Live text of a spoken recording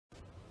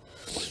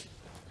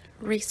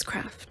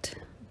Racecraft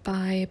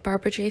by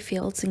Barbara J.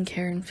 Fields and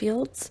Karen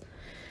Fields.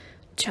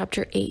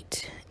 Chapter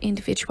 8,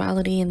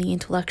 Individuality and the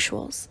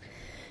Intellectuals,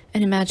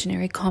 an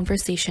imaginary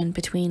conversation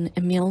between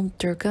Émile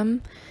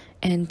Durkheim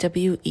and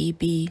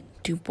W.E.B.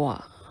 Du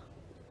Bois.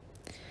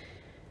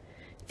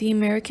 The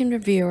American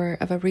reviewer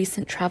of a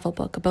recent travel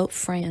book about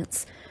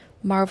France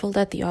marveled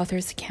at the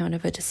author's account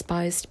of a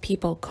despised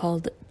people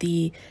called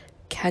the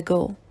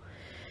Cagots,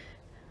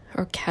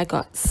 or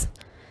Cagots.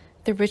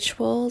 The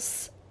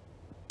rituals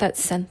that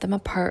sent them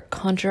apart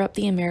conjure up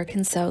the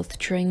American South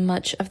during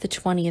much of the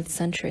 20th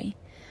century.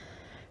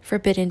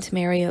 Forbidden to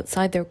marry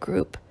outside their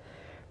group,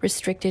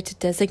 restricted to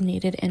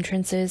designated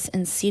entrances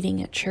and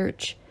seating at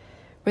church,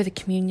 where the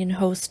communion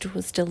host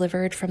was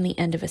delivered from the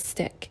end of a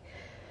stick,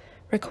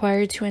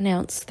 required to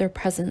announce their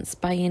presence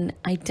by an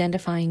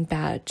identifying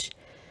badge,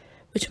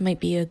 which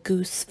might be a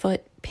goose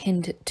foot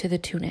pinned to the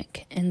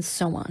tunic, and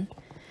so on.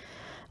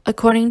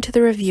 According to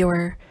the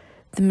reviewer,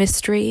 the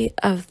mystery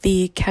of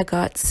the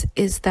Cagots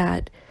is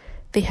that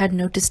they had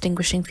no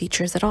distinguishing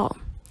features at all.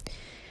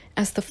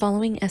 As the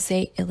following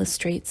essay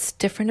illustrates,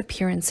 different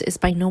appearance is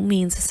by no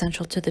means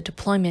essential to the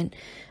deployment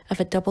of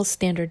a double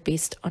standard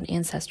based on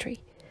ancestry.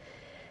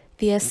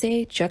 The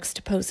essay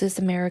juxtaposes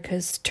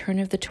America's turn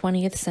of the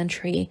 20th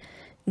century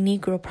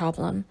Negro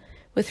problem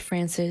with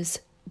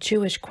France's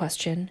Jewish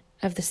question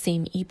of the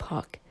same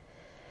epoch.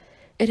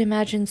 It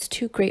imagines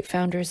two great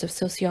founders of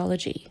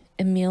sociology,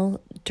 Émile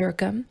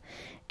Durkheim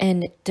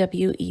and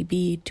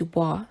W.E.B. Du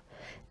Bois,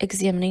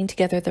 examining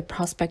together the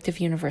prospect of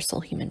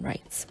universal human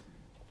rights.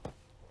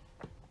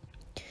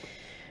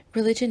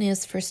 Religion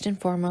is, first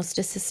and foremost,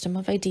 a system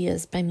of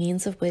ideas by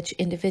means of which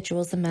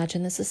individuals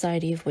imagine the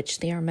society of which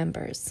they are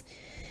members,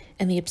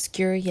 and the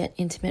obscure yet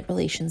intimate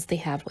relations they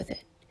have with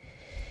it.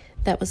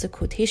 That was a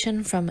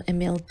quotation from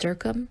Émile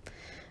Durkheim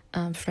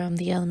from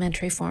The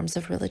Elementary Forms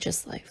of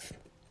Religious Life.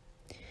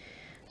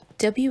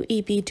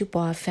 W.E.B. Du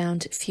Bois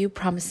found few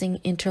promising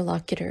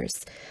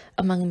interlocutors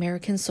among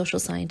American social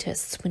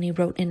scientists when he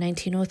wrote in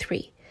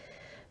 1903,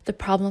 "The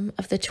problem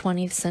of the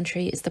 20th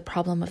century is the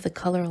problem of the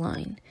color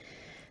line,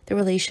 the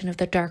relation of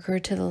the darker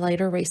to the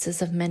lighter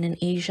races of men in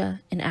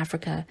Asia, in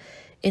Africa,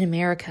 in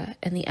America,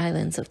 and the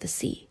islands of the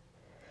sea."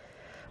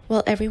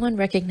 While everyone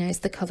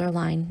recognized the color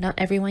line, not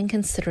everyone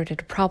considered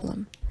it a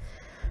problem.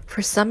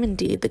 For some,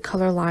 indeed, the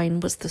color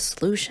line was the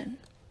solution.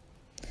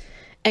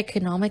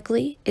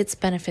 Economically, its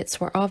benefits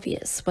were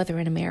obvious, whether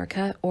in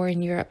America or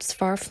in Europe's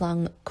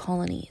far-flung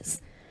colonies.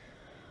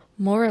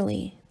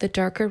 Morally, the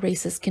darker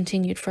races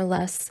continued for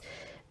less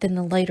than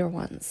the lighter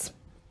ones,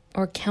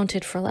 or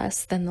counted for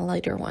less than the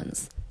lighter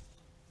ones.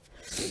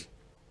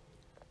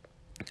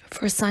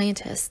 For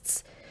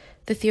scientists,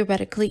 the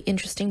theoretically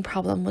interesting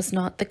problem was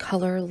not the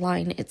color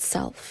line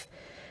itself,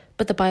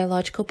 but the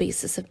biological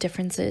basis of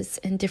differences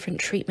and different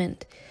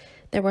treatment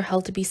that were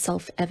held to be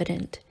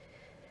self-evident.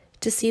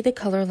 To see the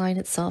color line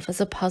itself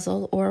as a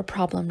puzzle or a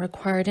problem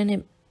required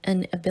an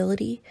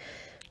ability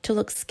to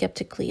look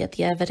skeptically at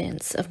the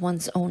evidence of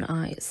one's own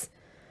eyes.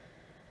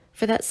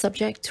 For that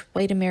subject,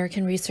 white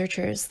American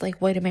researchers,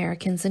 like white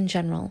Americans in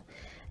general,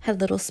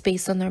 had little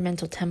space on their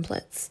mental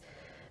templates.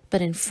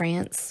 But in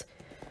France,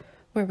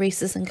 where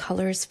races and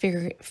colors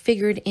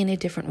figured in a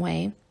different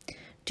way,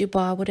 Du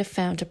Bois would have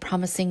found a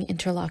promising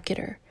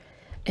interlocutor,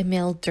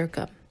 Émile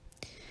Durkheim.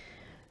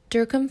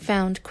 Durkheim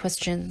found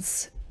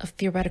questions of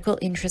theoretical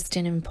interest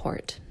and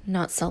import,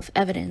 not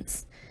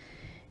self-evidence,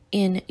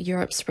 in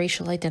Europe's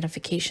racial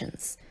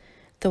identifications,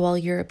 though all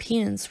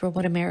Europeans were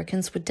what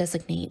Americans would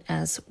designate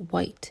as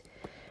white.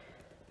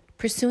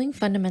 Pursuing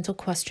fundamental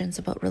questions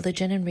about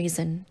religion and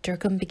reason,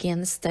 Durkheim began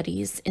the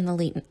studies in the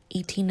late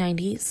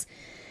 1890s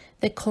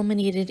that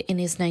culminated in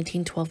his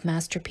 1912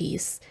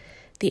 masterpiece,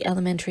 The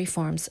Elementary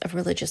Forms of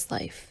Religious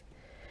Life.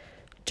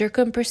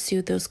 Durkheim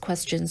pursued those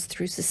questions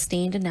through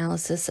sustained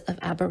analysis of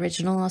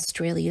Aboriginal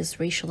Australia's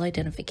racial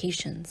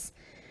identifications,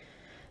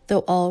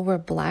 though all were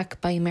black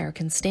by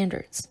American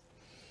standards.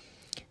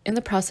 In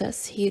the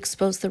process, he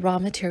exposed the raw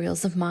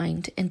materials of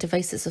mind and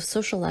devices of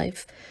social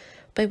life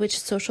by which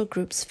social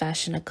groups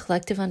fashion a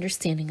collective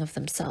understanding of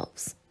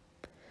themselves.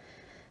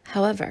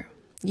 However,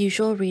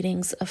 usual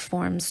readings of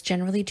forms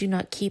generally do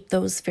not keep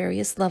those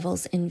various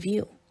levels in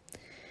view.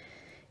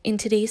 In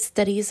today's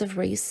studies of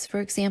race,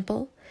 for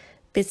example,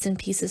 bits and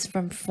pieces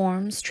from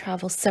forms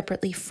travel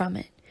separately from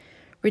it,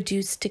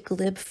 reduced to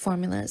glib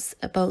formulas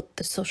about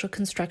the social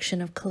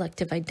construction of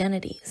collective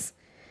identities.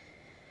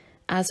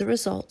 As a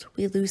result,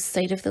 we lose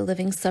sight of the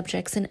living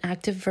subjects and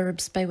active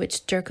verbs by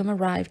which Durkheim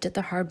arrived at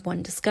the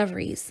hard-won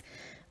discoveries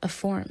of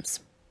forms.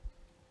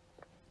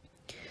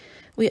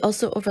 We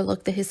also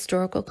overlook the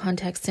historical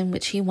context in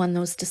which he won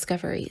those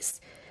discoveries,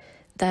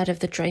 that of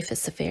the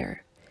Dreyfus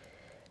Affair.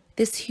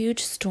 This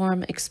huge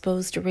storm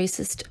exposed a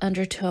racist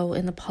undertow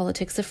in the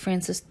politics of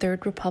France's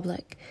Third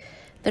Republic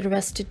that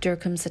arrested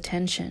Durkheim's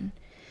attention,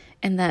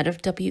 and that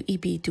of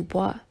W.E.B. Du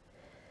Bois.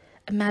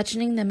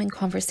 Imagining them in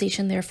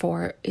conversation,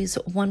 therefore, is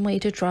one way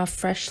to draw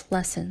fresh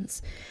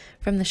lessons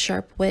from the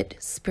sharp wit,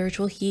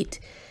 spiritual heat,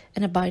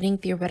 and abiding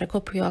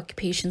theoretical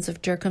preoccupations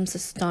of Durkheim's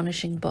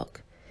astonishing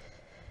book.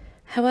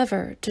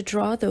 However, to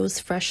draw those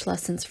fresh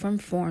lessons from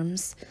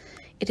forms,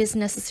 it is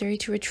necessary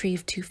to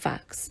retrieve two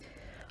facts,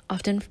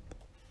 often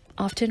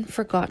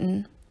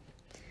forgotten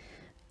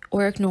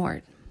or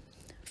ignored.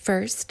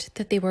 First,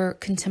 that they were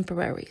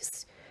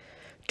contemporaries.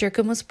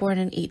 Durkheim was born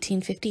in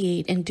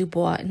 1858 and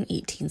Dubois in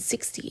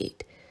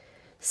 1868.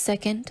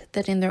 Second,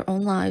 that in their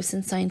own lives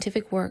and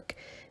scientific work,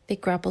 they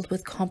grappled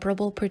with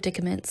comparable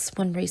predicaments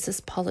when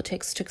racist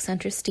politics took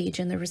center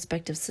stage in their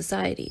respective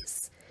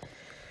societies.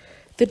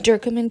 The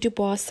Durkheim and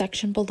Dubois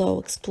section below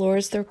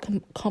explores their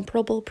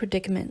comparable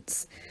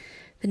predicaments.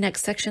 The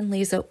next section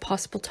lays out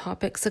possible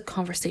topics of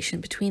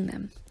conversation between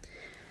them.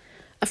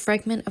 A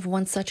fragment of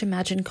one such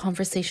imagined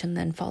conversation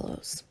then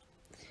follows.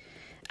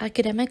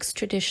 Academics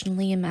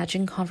traditionally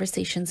imagine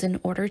conversations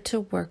in order to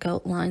work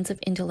out lines of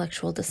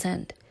intellectual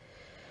descent,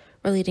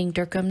 relating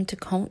Durkheim to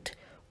Comte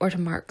or to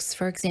Marx,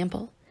 for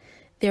example,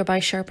 thereby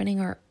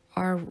sharpening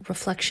our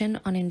reflection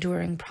on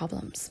enduring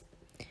problems.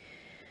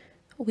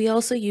 We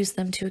also use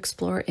them to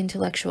explore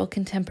intellectual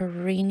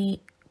contemporaneity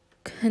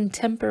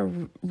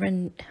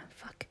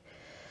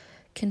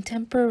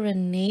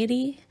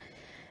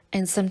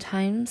and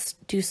sometimes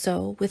do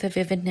so with a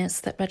vividness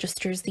that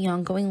registers the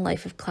ongoing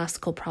life of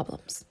classical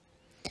problems.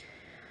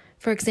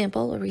 For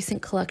example, a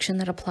recent collection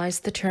that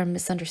applies the term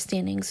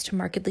misunderstandings to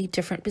markedly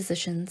different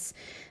positions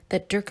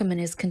that Durkheim and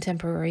his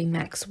contemporary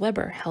Max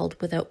Weber held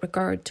without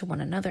regard to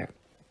one another.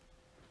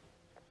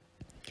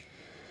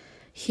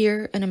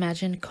 Here, an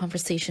imagined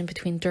conversation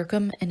between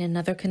Durkheim and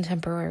another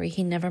contemporary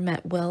he never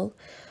met will,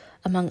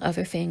 among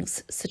other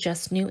things,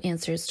 suggest new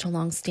answers to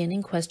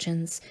long-standing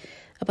questions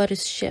about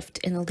his shift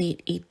in the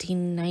late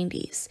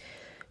 1890s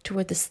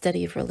toward the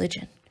study of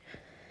religion.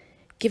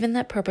 Given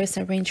that purpose,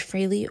 I range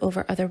freely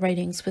over other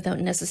writings without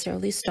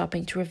necessarily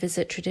stopping to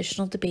revisit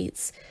traditional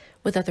debates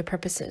with other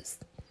purposes.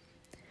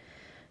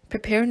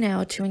 Prepare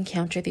now to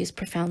encounter these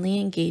profoundly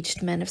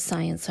engaged men of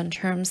science on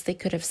terms they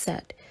could have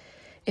set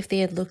if they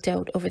had looked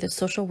out over the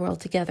social world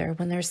together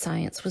when their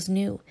science was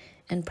new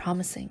and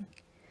promising.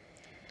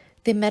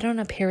 They met on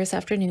a Paris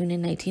afternoon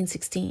in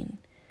 1916.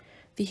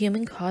 The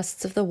human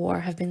costs of the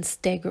war have been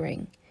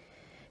staggering.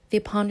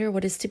 They ponder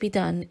what is to be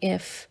done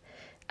if,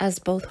 as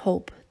both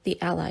hope, the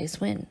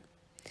Allies win.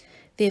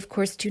 They of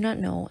course do not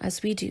know,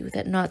 as we do,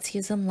 that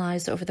Nazism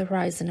lies over the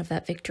horizon of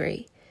that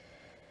victory.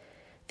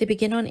 They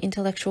begin on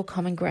intellectual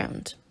common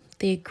ground.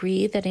 They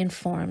agree that in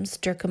forms,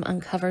 Durkheim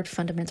uncovered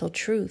fundamental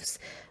truths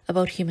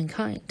about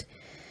humankind,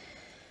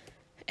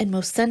 and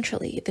most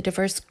centrally, the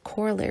diverse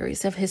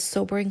corollaries of his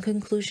sobering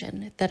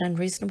conclusion that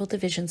unreasonable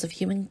divisions of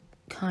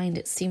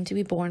humankind seem to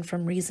be born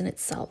from reason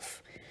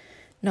itself,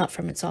 not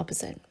from its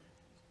opposite.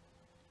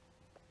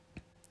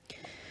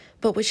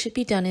 But what should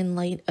be done in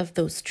light of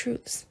those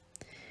truths?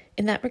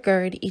 In that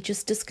regard, each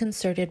is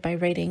disconcerted by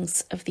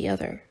writings of the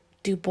other.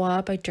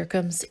 Dubois by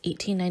Durkheim's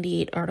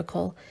 1898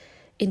 article,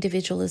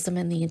 Individualism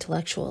and the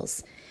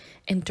Intellectuals,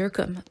 and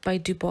Durkheim by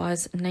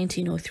Dubois'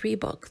 1903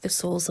 book, The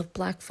Souls of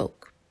Black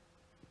Folk.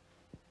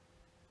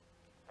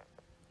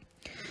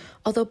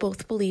 Although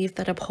both believe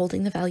that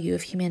upholding the value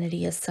of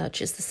humanity as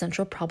such is the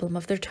central problem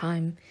of their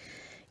time,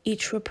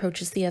 each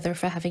reproaches the other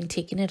for having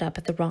taken it up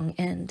at the wrong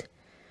end.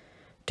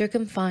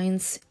 Durkheim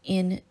finds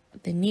in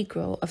the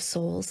Negro of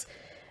souls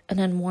an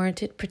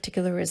unwarranted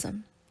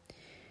particularism.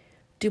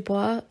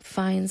 Dubois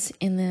finds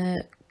in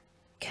the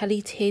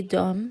qualité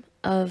d'homme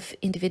of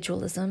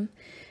individualism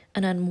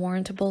an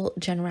unwarrantable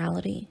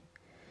generality.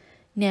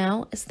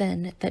 Now, as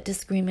then, that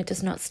disagreement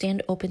does not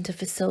stand open to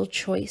facile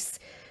choice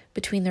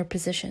between their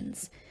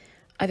positions,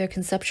 either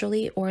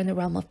conceptually or in the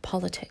realm of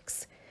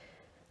politics.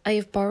 I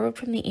have borrowed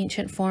from the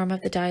ancient form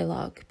of the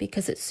dialogue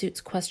because it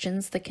suits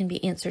questions that can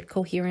be answered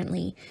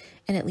coherently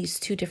in at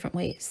least two different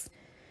ways.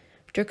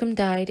 Durkheim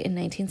died in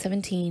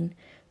 1917,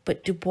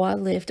 but Dubois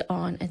lived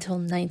on until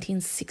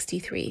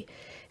 1963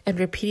 and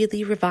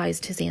repeatedly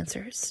revised his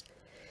answers.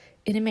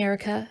 In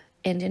America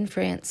and in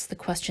France, the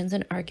questions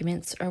and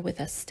arguments are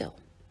with us still.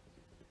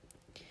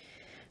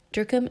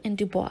 Durkheim and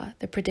Dubois,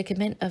 the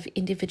predicament of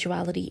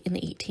individuality in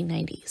the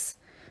 1890s.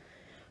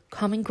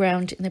 Common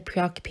ground in the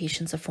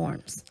preoccupations of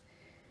forms.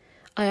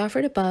 I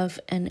offered above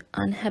an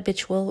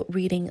unhabitual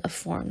reading of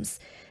forms,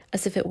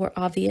 as if it were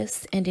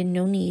obvious and in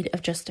no need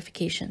of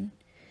justification.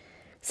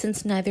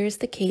 Since neither is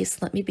the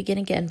case, let me begin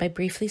again by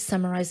briefly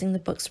summarizing the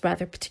book's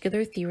rather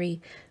particular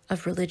theory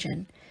of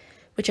religion,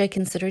 which I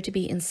consider to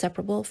be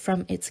inseparable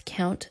from its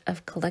account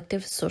of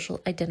collective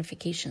social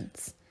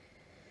identifications.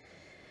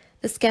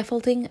 The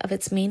scaffolding of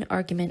its main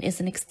argument is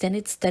an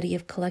extended study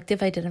of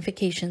collective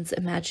identifications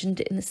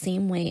imagined in the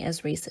same way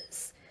as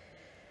races.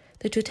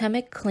 The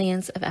totemic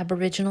clans of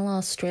Aboriginal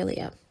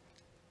Australia.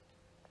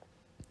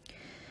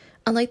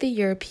 Unlike the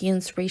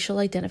Europeans' racial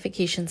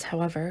identifications,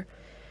 however,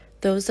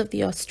 those of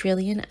the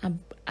Australian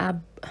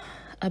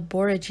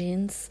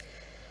Aborigines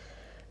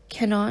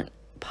cannot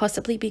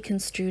possibly be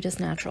construed as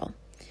natural.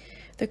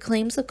 Their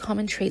claims of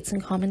common traits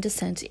and common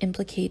descent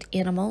implicate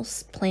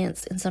animals,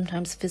 plants, and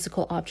sometimes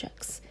physical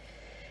objects,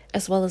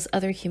 as well as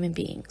other human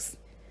beings.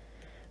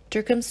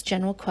 Durkheim's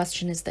general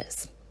question is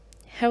this: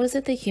 How is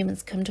it that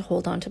humans come to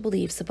hold on to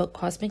beliefs about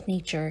cosmic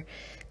nature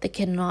that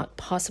cannot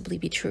possibly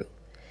be true,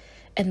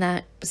 and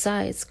that,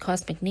 besides,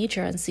 cosmic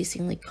nature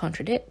unceasingly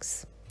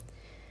contradicts?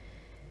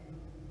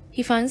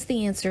 He finds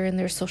the answer in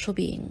their social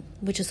being,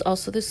 which is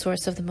also the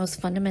source of the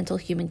most fundamental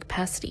human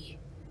capacity: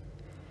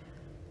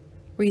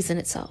 reason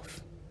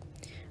itself.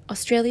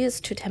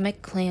 Australia's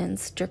totemic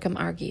clans, Durkheim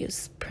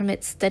argues,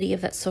 permit study of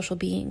that social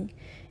being,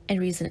 and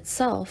reason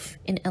itself,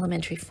 in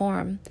elementary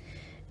form,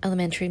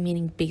 elementary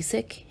meaning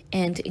basic,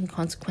 and in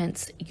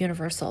consequence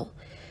universal,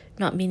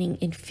 not meaning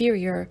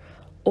inferior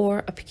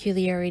or a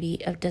peculiarity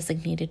of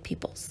designated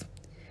peoples.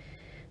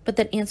 But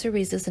that answer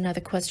raises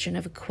another question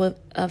of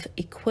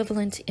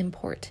equivalent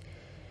import.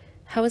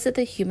 How is it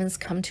that humans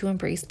come to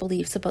embrace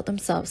beliefs about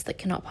themselves that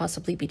cannot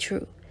possibly be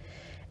true,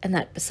 and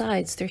that,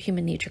 besides, their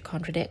human nature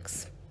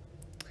contradicts?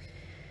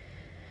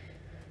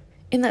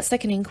 In that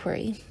second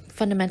inquiry,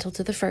 fundamental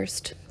to the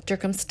first,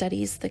 Durkheim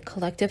studies the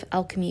collective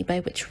alchemy by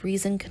which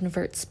reason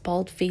converts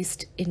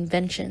bald-faced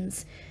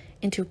inventions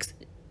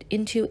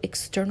into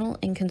external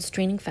and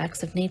constraining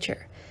facts of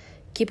nature,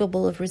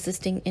 capable of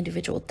resisting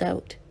individual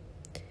doubt.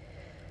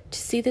 To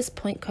see this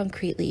point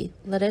concretely,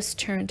 let us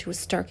turn to a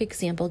stark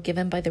example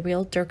given by the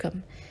real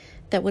Durkheim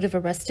that would have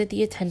arrested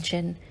the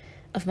attention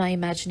of my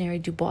imaginary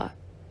Dubois.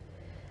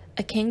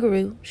 A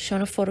kangaroo,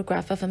 shown a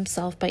photograph of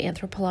himself by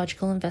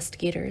anthropological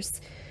investigators,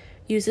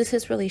 uses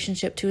his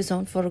relationship to his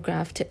own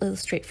photograph to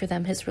illustrate for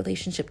them his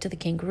relationship to the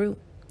kangaroo.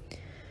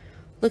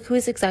 "Look who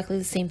is exactly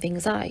the same thing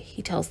as I,"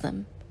 he tells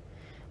them.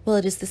 Well,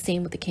 it is the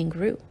same with the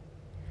kangaroo.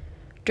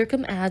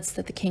 Durkheim adds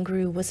that the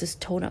kangaroo was his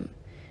totem,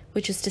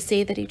 which is to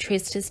say that he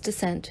traced his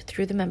descent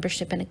through the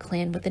membership in a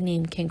clan with the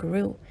name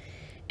Kangaroo,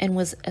 and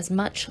was as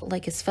much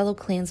like his fellow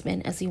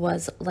clansmen as he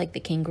was like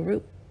the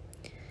kangaroo.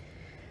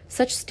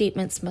 Such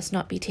statements must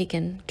not be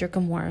taken,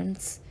 Durkheim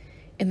warns,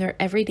 in their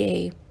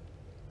everyday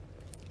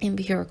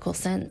empirical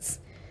sense.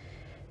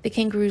 The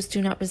kangaroos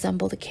do not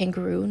resemble the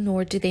kangaroo,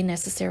 nor do they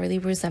necessarily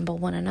resemble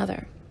one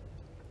another.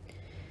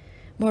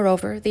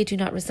 Moreover, they do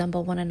not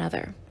resemble one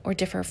another, or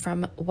differ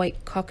from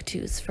white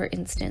cockatoos, for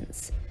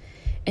instance,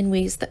 in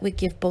ways that would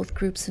give both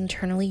groups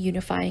internally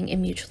unifying and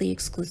mutually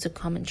exclusive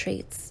common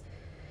traits.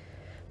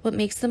 What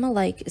makes them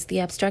alike is the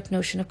abstract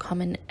notion of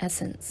common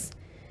essence,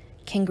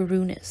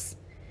 kangarooness.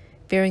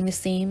 Bearing the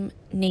same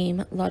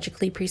name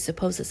logically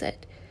presupposes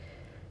it.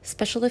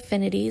 Special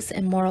affinities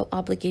and moral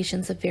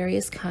obligations of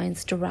various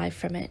kinds derive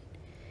from it,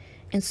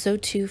 and so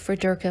too for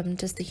Durkheim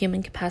does the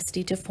human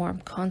capacity to form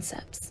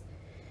concepts.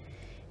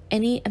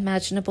 Any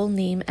imaginable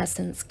name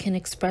essence can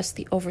express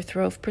the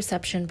overthrow of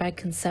perception by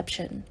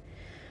conception: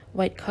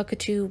 white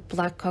cockatoo,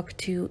 black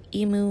cockatoo,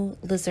 emu,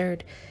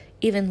 lizard,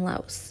 even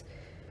louse.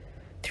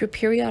 Through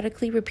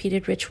periodically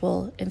repeated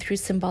ritual and through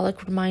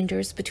symbolic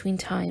reminders between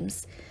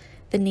times,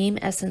 the name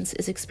essence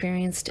is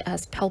experienced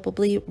as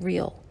palpably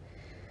real.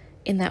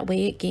 In that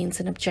way, it gains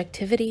an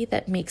objectivity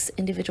that makes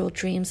individual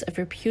dreams of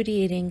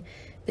repudiating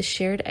the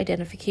shared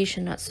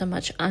identification not so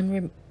much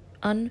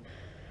undreamable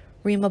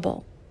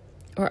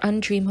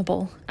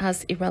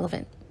as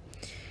irrelevant.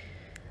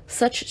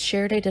 Such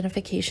shared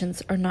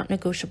identifications are not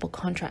negotiable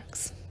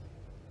contracts.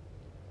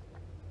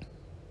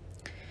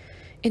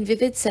 In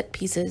vivid set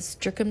pieces,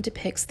 Durkheim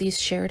depicts these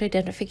shared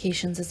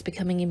identifications as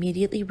becoming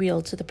immediately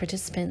real to the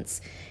participants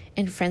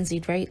in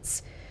frenzied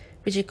rites,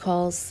 which he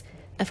calls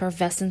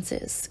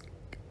effervescences,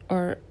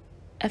 or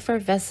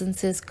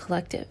effervescences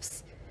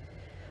collectives.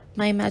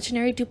 My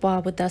imaginary Dubois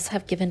would thus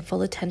have given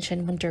full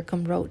attention when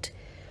Durkheim wrote,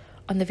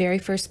 on the very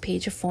first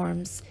page of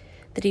Forms,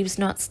 that he was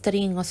not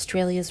studying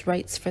Australia's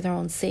rites for their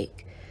own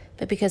sake,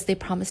 but because they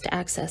promised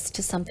access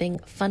to something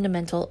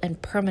fundamental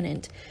and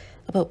permanent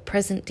about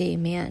present-day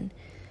man,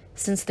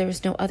 since there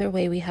is no other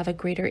way we have a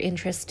greater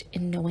interest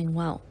in knowing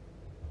well.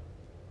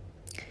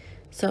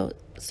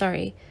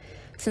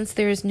 Since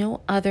there is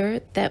no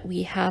other that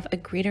we have a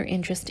greater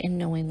interest in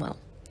knowing well.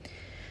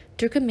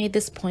 Durkheim made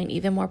this point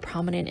even more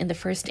prominent in the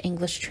first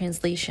English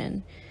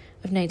translation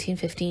of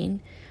 1915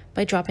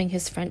 by dropping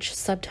his French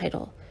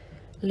subtitle,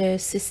 Le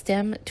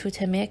système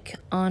totémique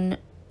en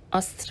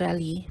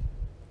Australie.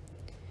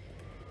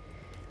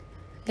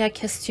 La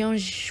question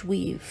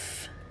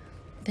juive,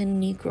 the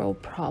Negro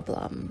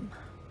problem.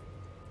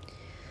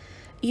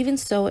 Even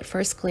so, at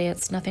first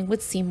glance, nothing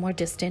would seem more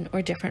distant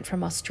or different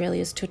from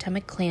Australia's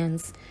totemic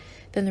clans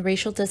than the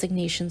racial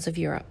designations of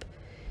Europe.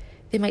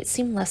 They might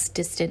seem less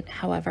distant,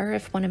 however,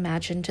 if one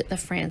imagined the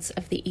France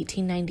of the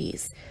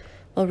 1890s,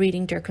 while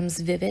reading Durkheim's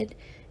vivid,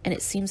 and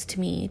it seems to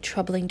me,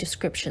 troubling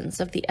descriptions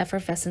of the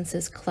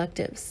effervescences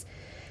collectives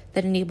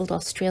that enabled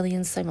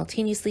Australians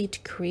simultaneously to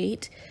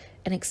create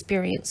and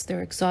experience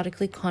their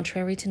exotically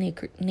contrary to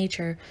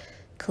nature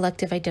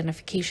collective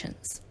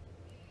identifications.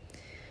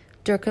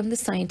 Durkheim, the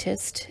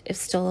scientist, if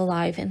still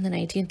alive in the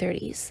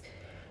 1930s,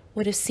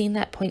 would have seen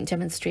that point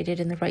demonstrated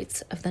in the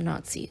rites of the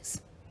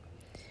Nazis.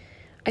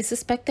 I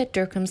suspect that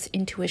Durkheim's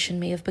intuition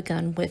may have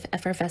begun with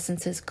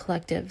effervescences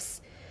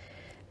collectives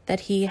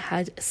that he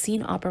had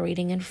seen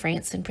operating in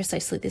France in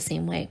precisely the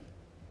same way.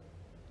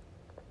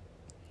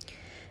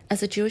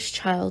 As a Jewish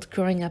child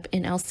growing up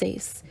in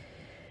Alsace,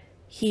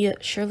 He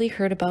surely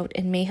heard about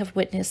and may have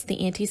witnessed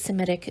the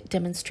anti-Semitic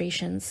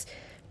demonstrations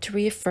to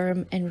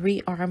reaffirm and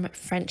rearm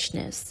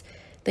Frenchness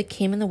that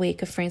came in the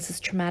wake of France's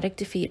traumatic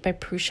defeat by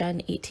Prussia in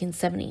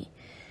 1870,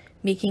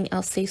 making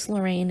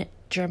Alsace-Lorraine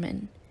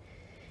German.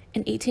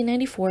 In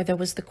 1894, there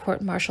was the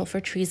court-martial for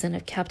treason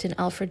of Captain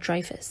Alfred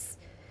Dreyfus.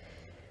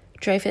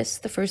 Dreyfus,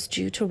 the first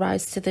Jew to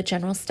rise to the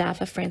general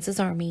staff of France's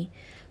army,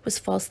 was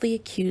falsely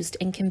accused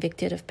and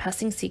convicted of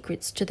passing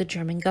secrets to the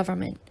German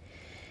government,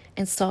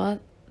 and saw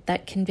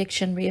that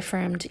conviction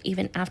reaffirmed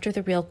even after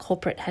the real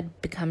culprit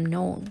had become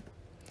known.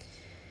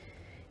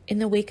 In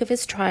the wake of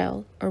his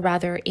trial, or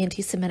rather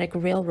anti-Semitic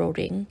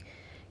railroading,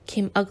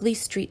 came ugly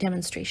street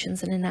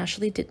demonstrations and a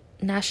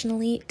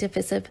nationally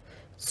divisive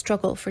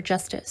struggle for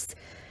justice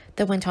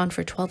that went on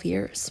for 12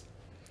 years.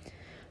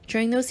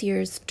 During those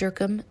years,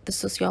 Durkheim, the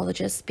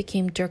sociologist,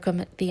 became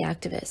Durkheim the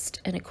activist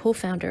and a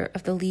co-founder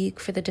of the League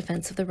for the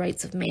Defense of the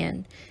Rights of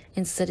Man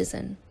and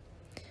Citizen.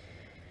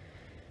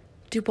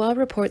 Dubois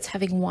reports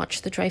having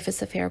watched the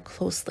Dreyfus affair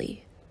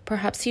closely.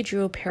 Perhaps he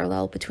drew a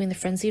parallel between the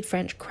frenzied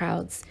French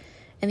crowds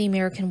and the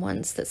American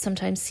ones that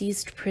sometimes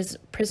seized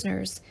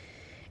prisoners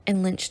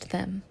and lynched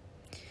them.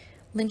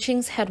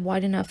 Lynchings had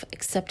wide enough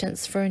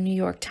acceptance for a New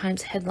York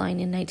Times headline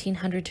in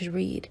 1900 to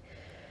read,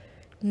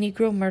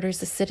 "Negro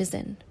murders a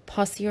citizen.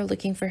 Posse are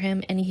looking for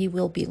him and he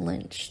will be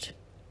lynched."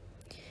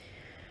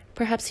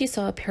 Perhaps he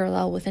saw a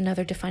parallel with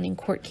another defining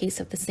court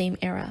case of the same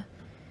era,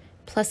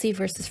 Plessy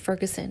versus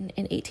Ferguson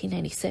in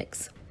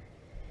 1896.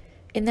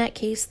 In that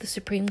case, the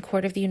Supreme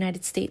Court of the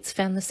United States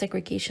found the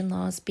segregation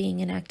laws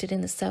being enacted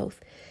in the South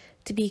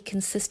to be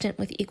consistent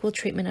with equal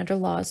treatment under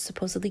laws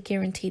supposedly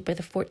guaranteed by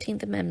the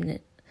 14th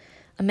Amendment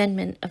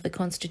of the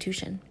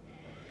Constitution,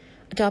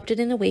 adopted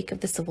in the wake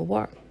of the Civil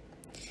War.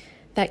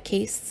 That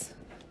case,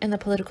 and the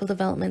political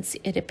developments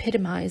it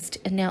epitomized,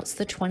 announced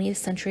the 20th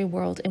century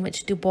world in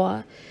which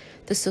Dubois,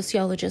 the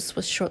sociologist,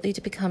 was shortly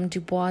to become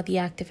Dubois the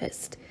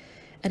activist,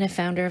 and a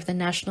founder of the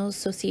National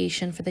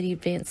Association for the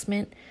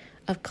Advancement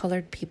of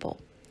Colored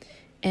People,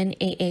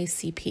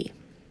 NAACP.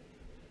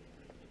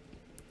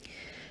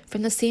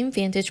 From the same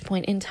vantage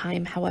point in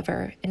time,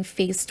 however, and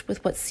faced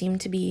with what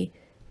seemed to me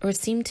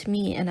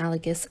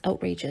analogous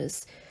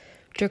outrages,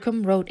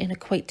 Durkheim wrote in a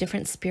quite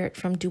different spirit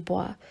from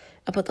Dubois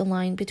about the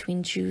line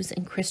between Jews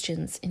and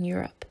Christians in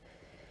Europe.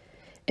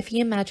 If he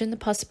imagined the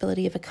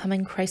possibility of a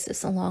coming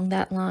crisis along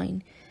that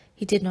line,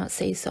 he did not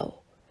say so.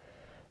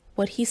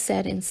 What he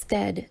said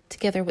instead,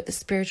 together with the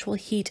spiritual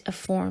heat of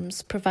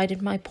forms,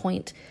 provided my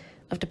point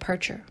of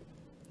departure.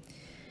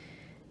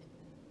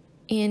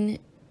 In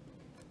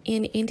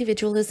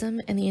Individualism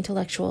and the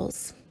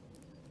Intellectuals,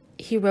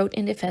 he wrote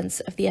in defense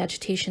of the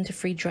agitation to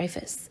free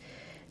Dreyfus,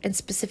 and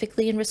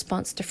specifically in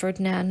response to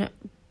Ferdinand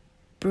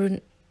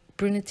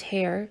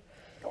Brunetière,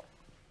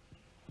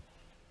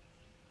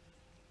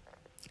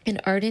 an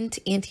ardent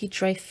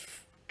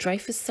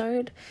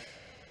anti-Dreyfusard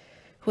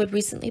who had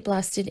recently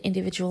blasted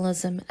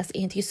individualism as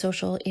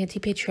antisocial,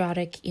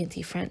 anti-patriotic,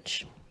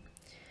 anti-French.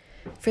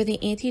 For the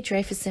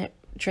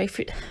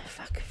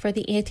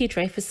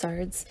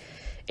anti-Dreyfusards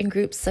in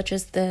groups such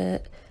as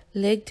the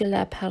Ligue de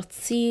la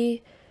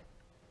Partie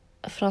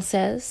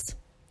Française,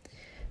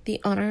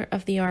 the honor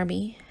of the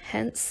army,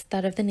 hence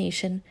that of the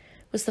nation,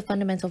 was the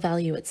fundamental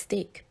value at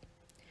stake.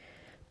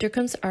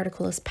 Durkheim's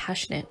article is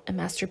passionate, a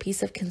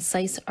masterpiece of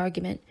concise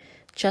argument,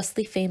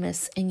 justly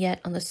famous and yet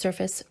on the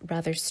surface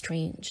rather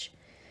strange.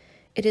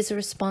 It is a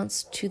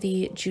response to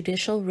the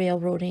judicial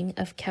railroading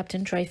of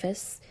Captain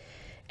Dreyfus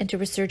and to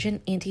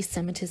resurgent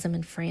anti-Semitism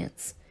in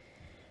France.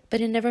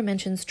 But it never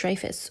mentions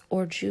Dreyfus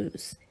or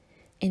Jews.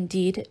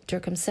 Indeed,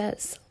 Durkheim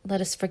says,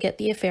 "Let us forget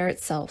the affair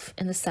itself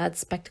and the sad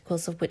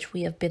spectacles of which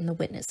we have been the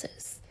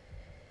witnesses."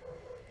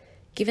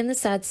 Given the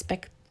sad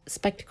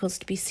spectacles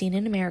to be seen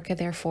in America,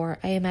 therefore,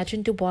 I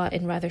imagine Dubois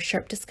in rather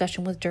sharp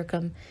discussion with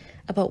Durkheim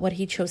about what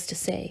he chose to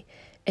say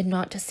and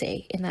not to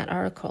say in that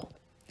article.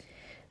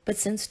 But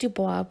since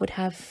Dubois would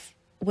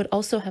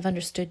also have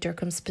understood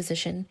Durkheim's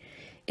position,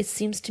 it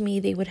seems to me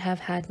they would have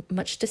had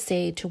much to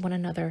say to one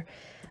another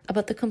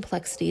about the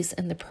complexities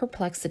and the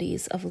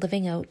perplexities of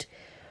living out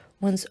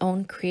one's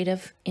own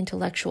creative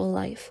intellectual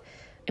life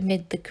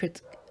amid the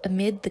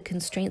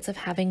constraints of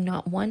having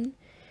not one,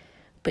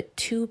 but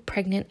two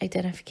pregnant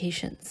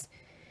identifications.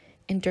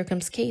 In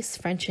Durkheim's case,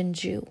 French and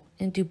Jew,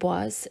 in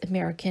Dubois'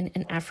 American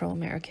and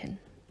Afro-American.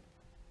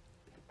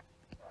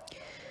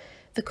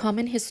 The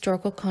common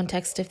historical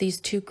context of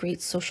these two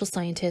great social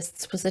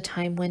scientists was a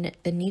time when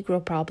the Negro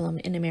problem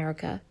in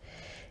America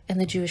and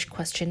the Jewish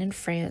question in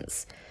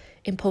France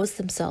imposed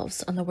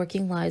themselves on the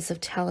working lives of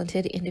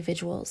talented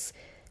individuals,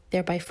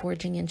 thereby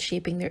forging and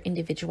shaping their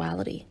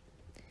individuality.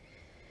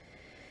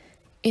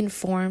 In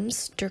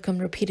Forms,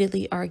 Durkheim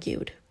repeatedly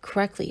argued,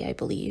 correctly I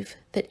believe,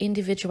 that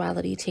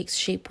individuality takes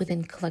shape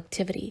within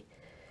collectivity.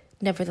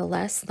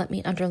 Nevertheless, let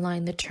me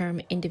underline the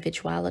term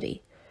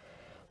individuality.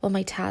 While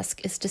my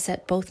task is to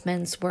set both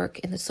men's work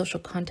in the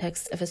social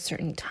context of a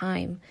certain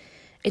time,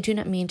 I do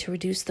not mean to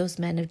reduce those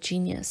men of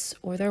genius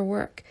or their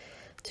work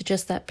to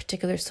just that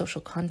particular social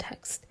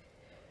context.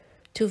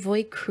 to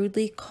avoid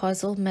crudely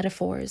causal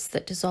metaphors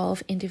that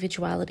dissolve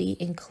individuality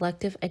in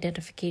collective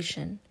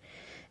identification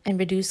and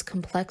reduce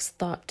complex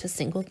thought to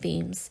single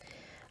themes,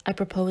 I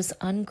propose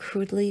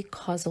uncrudely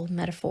causal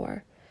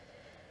metaphor,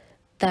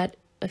 that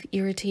of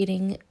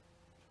irritating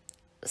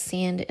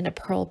sand in a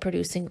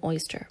pearl-producing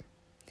oyster.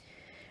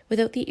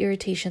 Without the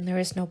irritation, there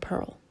is no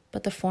pearl,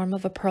 but the form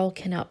of a pearl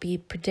cannot be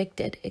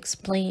predicted,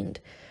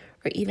 explained,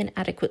 or even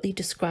adequately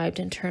described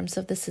in terms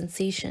of the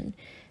sensation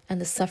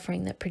and the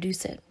suffering that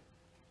produce it.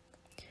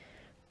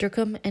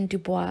 Durkheim and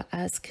Dubois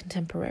as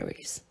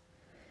contemporaries.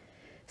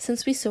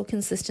 Since we so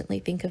consistently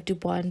think of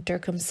Dubois and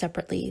Durkheim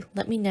separately,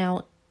 let me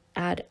now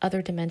add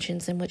other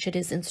dimensions in which it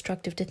is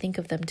instructive to think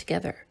of them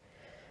together.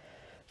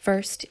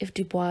 First, if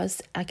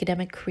Dubois'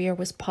 academic career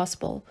was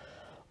possible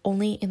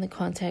only in the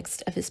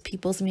context of his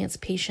people's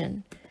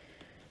emancipation,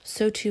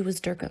 so too was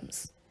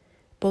Durkheim's.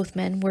 Both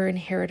men were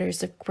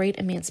inheritors of great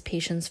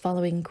emancipations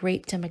following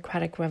great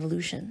democratic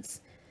revolutions.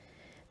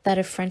 That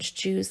of French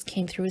Jews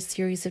came through a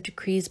series of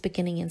decrees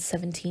beginning in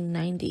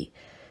 1790,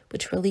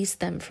 which released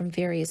them from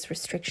various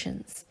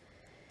restrictions.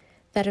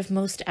 That of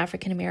most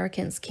African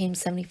Americans came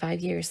 75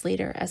 years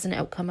later as an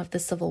outcome of the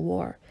Civil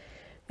War,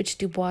 which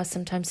Dubois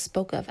sometimes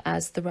spoke of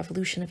as the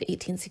Revolution of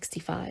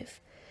 1865,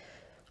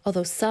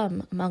 although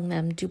some, among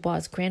them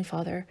Dubois'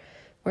 grandfather,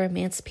 were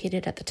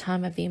emancipated at the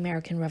time of the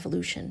American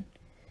Revolution.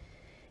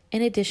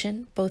 In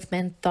addition, both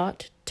men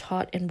thought,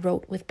 taught, and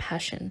wrote with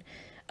passion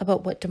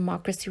about what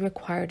democracy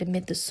required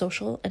amid the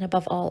social and,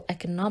 above all,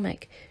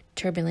 economic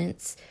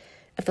turbulence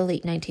of the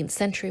late 19th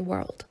century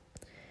world.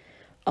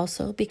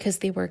 Also, because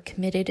they were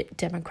committed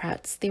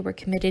Democrats, they were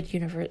committed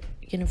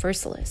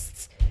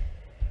Universalists.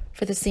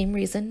 For the same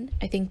reason,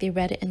 I think they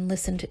read and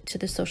listened to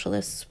the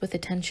socialists with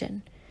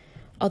attention,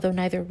 although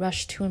neither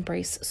rushed to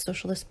embrace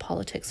socialist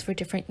politics for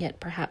different yet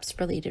perhaps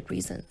related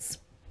reasons.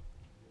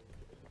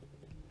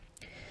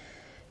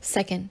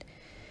 Second,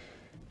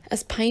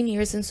 as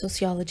pioneers in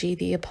sociology,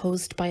 they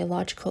opposed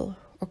biological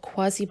or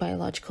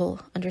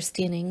quasi-biological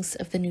understandings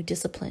of the new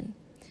discipline.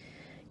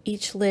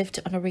 Each lived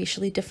on a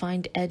racially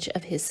defined edge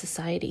of his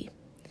society.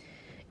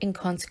 In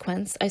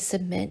consequence, I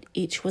submit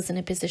each was in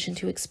a position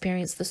to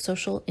experience the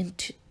social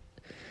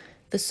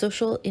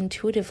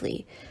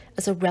intuitively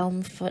as a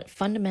realm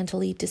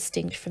fundamentally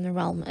distinct from the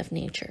realm of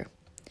nature.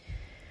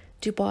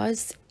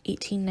 Dubois'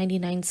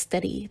 1899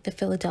 study, The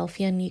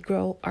Philadelphia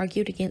Negro,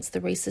 argued against the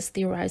racist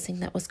theorizing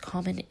that was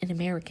common in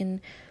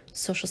American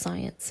social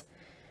science.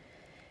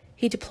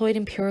 He deployed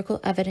empirical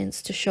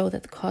evidence to show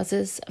that the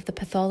causes of the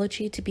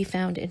pathology to be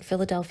found in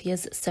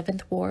Philadelphia's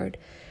 7th Ward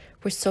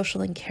were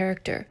social in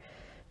character,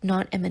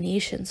 not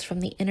emanations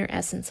from the inner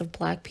essence of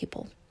Black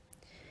people.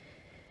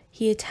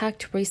 He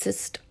attacked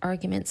racist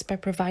arguments by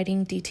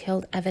providing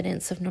detailed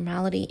evidence of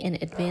normality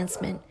and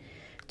advancement,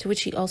 to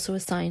which he also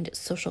assigned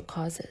social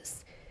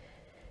causes.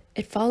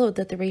 It followed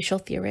that the racial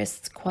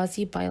theorists'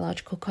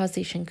 quasi-biological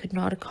causation could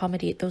not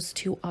accommodate those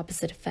two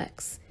opposite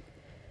effects.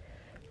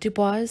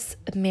 Dubois'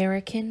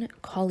 American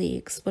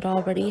colleagues would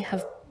already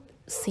have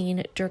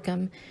seen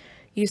Durkheim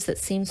use that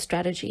same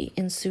strategy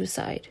in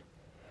Suicide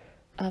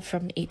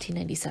from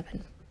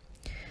 1897.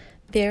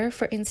 There,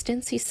 for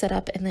instance, he set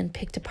up and then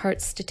picked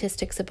apart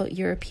statistics about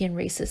European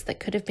races that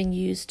could have been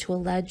used to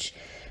allege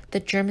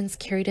that Germans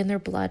carried in their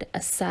blood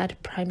a sad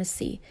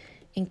primacy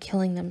in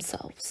killing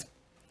themselves.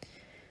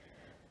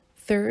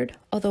 Third,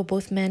 although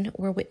both men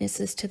were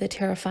witnesses to the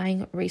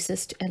terrifying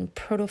racist and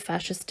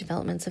proto-fascist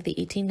developments of the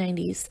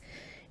 1890s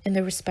in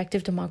their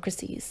respective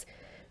democracies,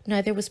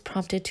 neither was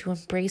prompted to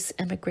embrace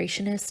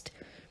emigrationist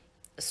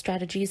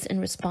strategies in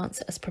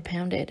response as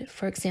propounded,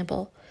 for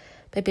example,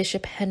 by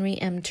Bishop Henry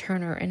M.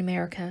 Turner in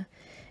America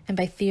and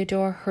by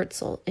Theodor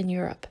Herzl in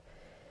Europe.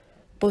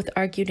 Both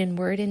argued in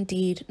word and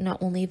deed not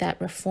only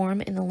that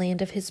reform in the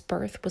land of his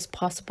birth was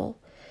possible,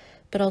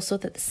 but also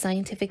that the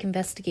scientific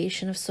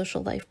investigation of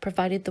social life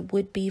provided the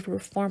would-be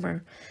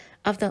reformer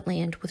of that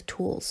land with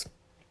tools.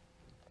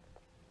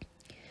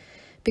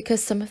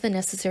 Because some of the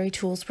necessary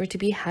tools were to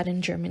be had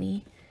in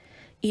Germany,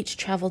 each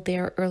traveled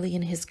there early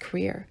in his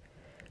career.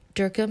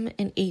 Durkheim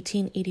in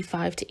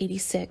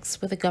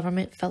 1885-86 with a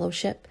government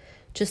fellowship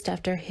just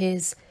after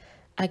his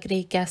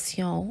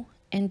agrégation,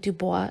 and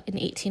Dubois in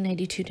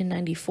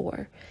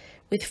 1892-94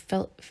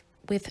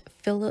 with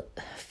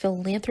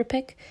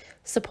philanthropic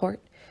support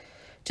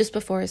just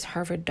before his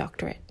Harvard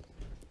doctorate.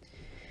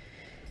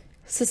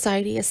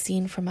 Society as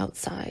seen from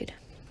outside.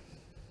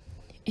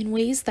 In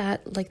ways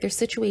that, like their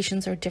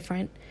situations are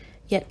different,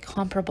 yet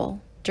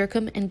comparable,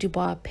 Durkheim and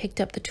Dubois picked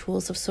up the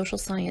tools of social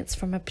science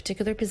from a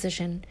particular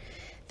position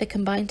that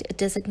combined a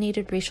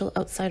designated racial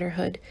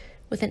outsiderhood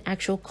with an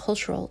actual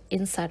cultural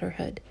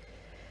insiderhood.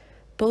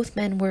 Both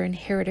men were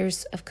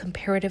inheritors of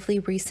comparatively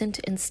recent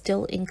and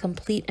still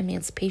incomplete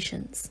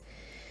emancipations.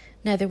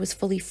 Neither was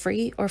fully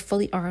free or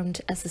fully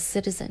armed as a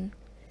citizen.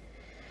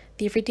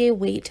 The everyday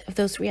weight of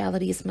those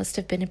realities must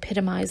have been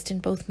epitomized in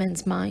both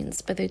men's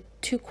minds by the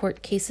two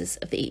court cases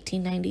of the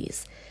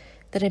 1890s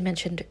that I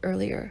mentioned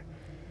earlier,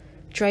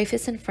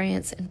 Dreyfus in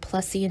France and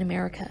Plessy in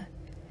America.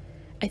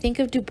 I think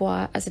of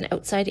Dubois as an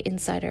outside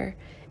insider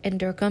and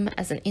Durkheim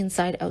as an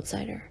inside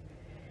outsider.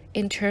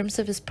 In terms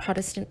of his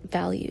Protestant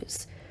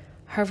values,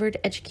 Harvard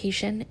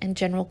education, and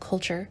general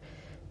culture,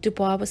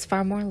 Dubois was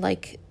far more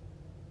like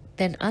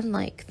than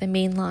unlike the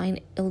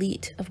mainline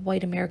elite of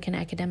white American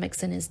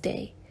academics in his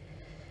day.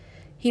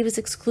 He was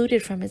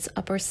excluded from its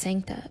upper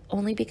sancta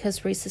only because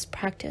racist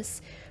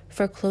practice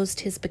foreclosed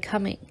his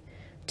becoming,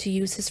 to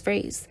use his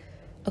phrase,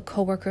 a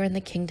co-worker in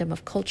the kingdom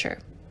of culture.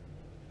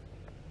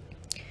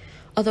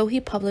 Although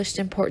he published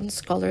important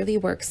scholarly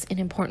works in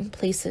important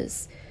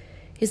places,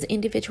 his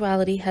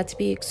individuality had to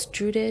be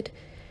extruded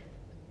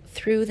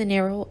through the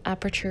narrow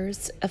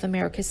apertures of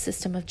America's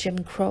system of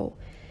Jim Crow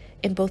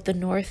in both the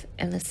North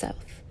and the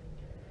South.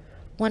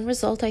 One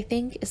result, I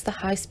think, is the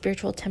high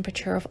spiritual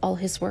temperature of all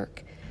his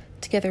work,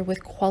 together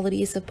with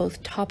qualities of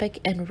both topic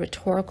and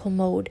rhetorical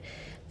mode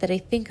that I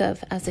think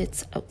of as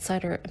its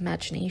outsider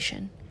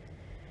imagination.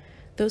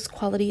 Those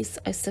qualities,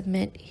 I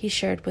submit, he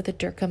shared with the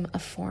Durkheim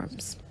of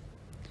forms.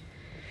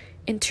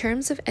 In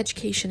terms of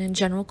education and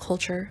general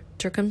culture,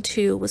 Durkheim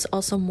too was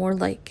also more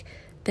like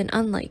than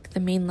unlike the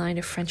main line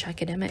of French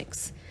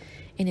academics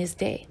in his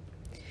day,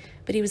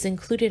 but he was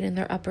included in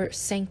their upper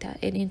sancta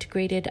and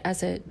integrated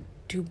as a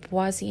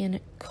Duboisian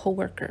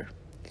co-worker.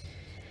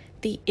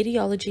 The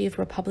ideology of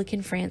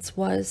Republican France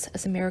was,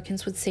 as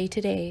Americans would say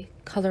today,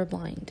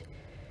 colorblind.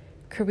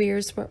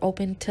 Careers were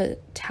open to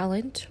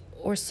talent,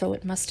 or so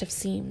it must have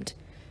seemed,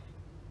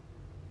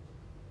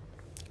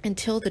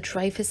 until the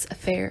Dreyfus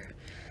affair.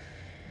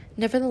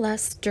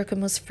 Nevertheless,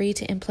 Durkheim was free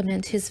to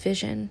implement his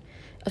vision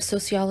of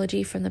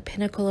sociology from the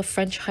pinnacle of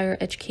French higher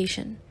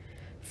education,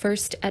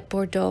 first at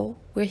Bordeaux,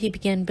 where he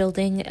began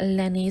building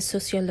l'année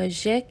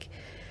sociologique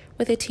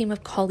with a team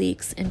of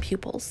colleagues and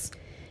pupils,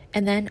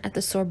 and then at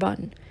the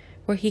Sorbonne,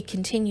 where he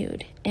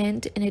continued,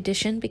 and in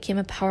addition became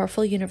a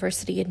powerful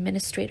university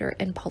administrator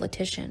and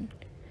politician.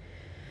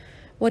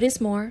 What is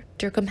more,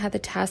 Durkheim had the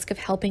task of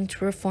helping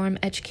to reform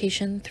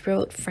education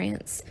throughout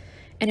France,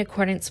 in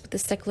accordance with the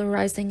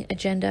secularizing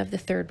agenda of the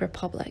Third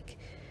Republic.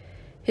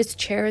 His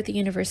chair at the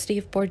University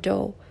of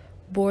Bordeaux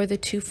bore the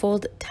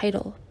twofold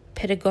title,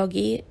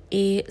 Pédagogie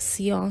et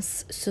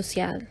Sciences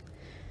Sociales.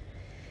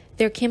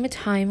 There came a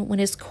time when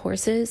his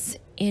courses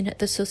in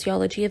the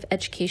sociology of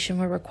education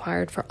were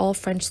required for all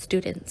French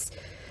students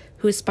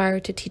who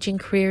aspired to teaching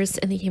careers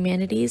in the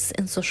humanities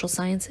and social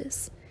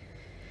sciences.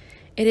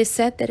 It is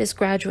said that his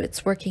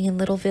graduates working in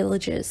little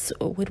villages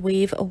would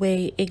wave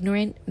away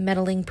ignorant,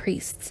 meddling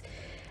priests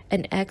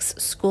and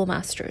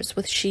ex-schoolmasters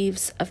with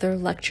sheaves of their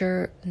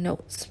lecture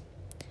notes.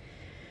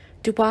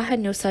 Dubois had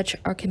no such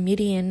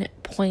Archimedean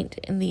point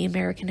in the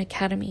American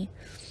Academy.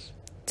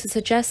 To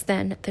suggest,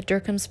 then, that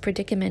Durkheim's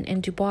predicament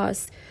and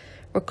Dubois'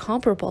 were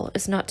comparable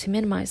is not to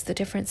minimize the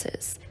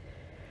differences.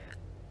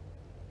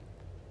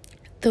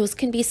 Those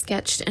can be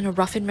sketched in a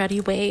rough and ready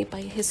way by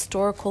a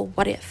historical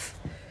what if.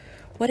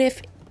 What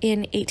if, in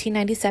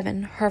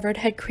 1897, Harvard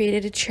had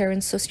created a chair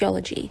in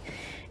sociology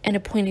and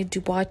appointed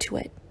Dubois to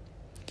it?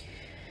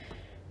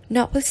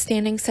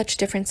 Notwithstanding such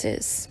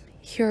differences,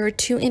 here are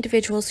two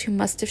individuals who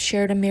must have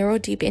shared a marrow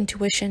deep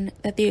intuition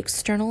that the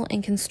external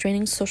and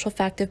constraining social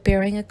fact of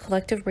bearing a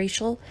collective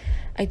racial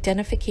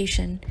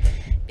identification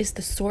is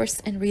the source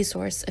and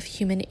resource of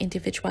human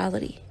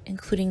individuality,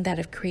 including that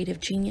of creative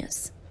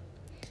genius.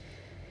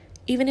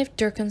 Even if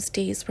Durkheim's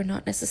days were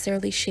not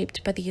necessarily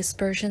shaped by the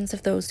aspersions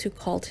of those who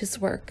called his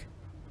work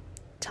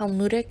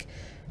Talmudic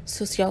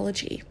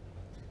sociology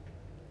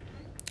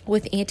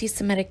with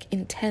anti-Semitic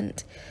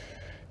intent,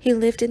 he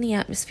lived in the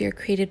atmosphere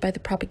created by the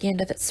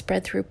propaganda that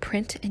spread through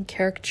print and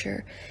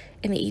caricature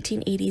in the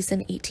 1880s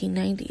and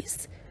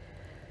 1890s.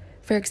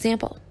 For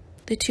example,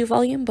 the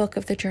 2-volume book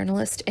of the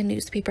journalist and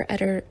newspaper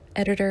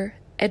editor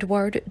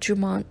Edouard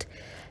Drumont,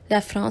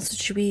 La France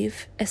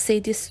Juive, Essai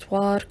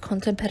d'Histoire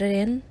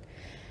Contemporaine,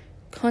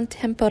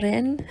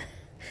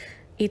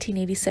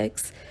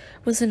 1886,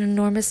 was an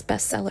enormous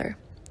bestseller.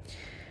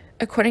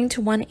 According to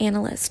one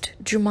analyst,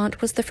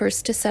 Drumont was the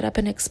first to set up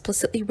an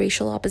explicitly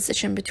racial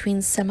opposition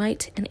between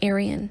Semite and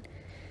Aryan.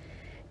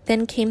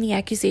 Then came the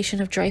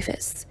accusation of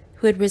Dreyfus,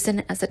 who had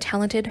risen as a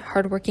talented,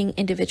 hard-working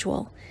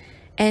individual,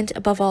 and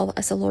above all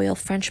as a loyal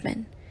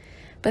Frenchman,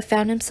 but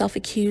found himself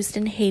accused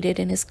and hated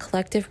in his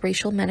collective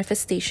racial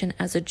manifestation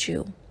as a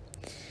Jew.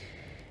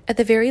 At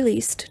the very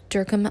least,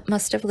 Durkheim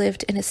must have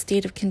lived in a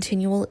state of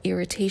continual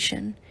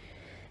irritation,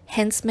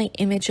 hence my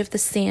image of the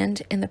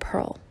sand and the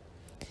pearl.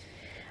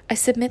 I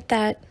submit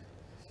that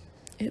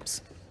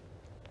if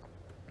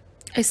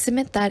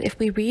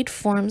we read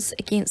forms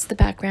against the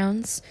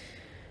backgrounds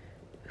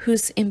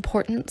whose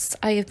importance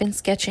I have been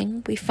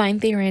sketching, we find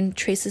therein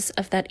traces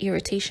of that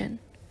irritation.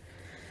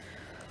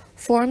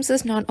 Forms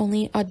is not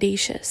only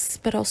audacious,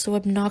 but also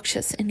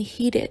obnoxious and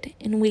heated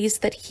in ways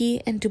that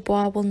he and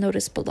Dubois will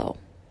notice below.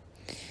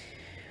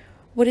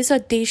 What is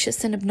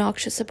audacious and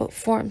obnoxious about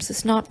forms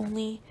is not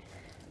only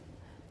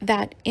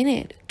that in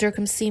it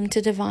Durkheim seemed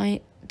to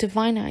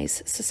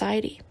divinize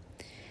society.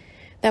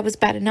 That was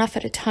bad enough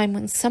at a time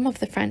when some of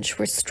the French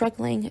were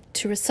struggling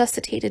to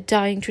resuscitate a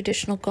dying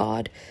traditional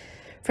god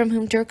from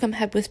whom Durkheim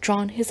had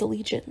withdrawn his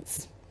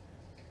allegiance.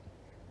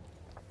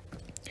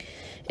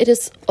 It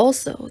is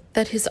also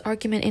that his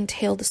argument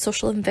entailed the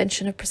social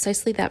invention of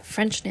precisely that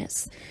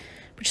Frenchness,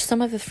 which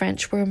some of the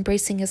French were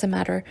embracing as a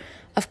matter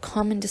of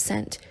common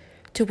descent,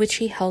 to which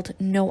he held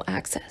no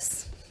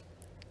access.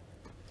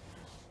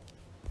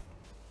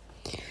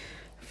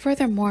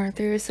 Furthermore,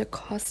 there is a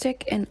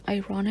caustic and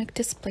ironic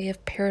display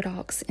of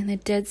paradox in the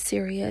dead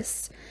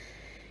serious,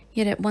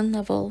 yet at one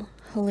level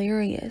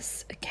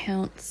hilarious,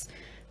 accounts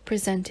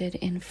presented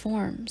in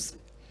forms.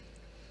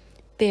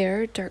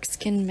 There,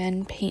 dark-skinned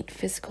men paint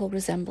physical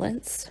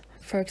resemblance,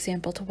 for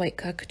example to white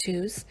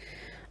cockatoos,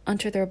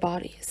 onto their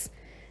bodies,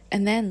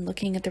 and then,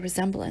 looking at the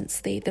resemblance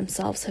they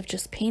themselves have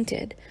just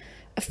painted,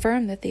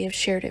 affirm that they have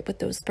shared it with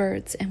those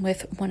birds and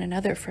with one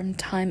another from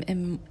time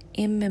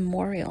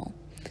immemorial.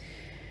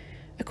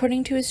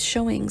 According to his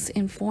showings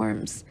in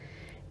forms,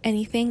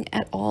 anything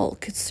at all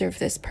could serve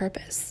this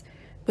purpose,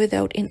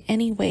 without in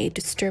any way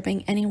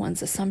disturbing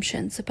anyone's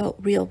assumptions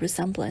about real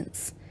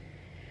resemblance.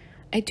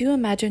 I do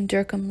imagine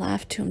Durkheim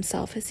laughed to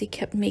himself as he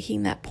kept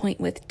making that point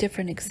with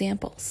different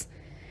examples,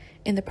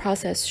 in the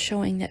process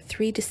showing that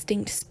 3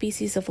 distinct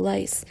species of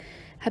lice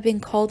have been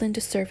called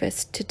into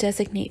service to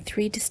designate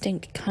 3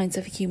 distinct kinds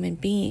of human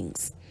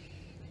beings.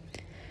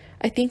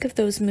 I think of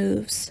those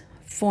moves,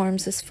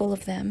 forms as full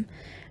of them,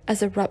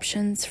 as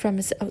eruptions from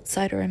his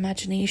outsider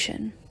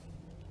imagination.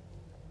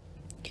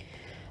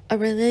 A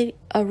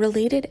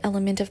related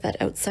element of that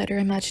outsider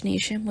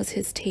imagination was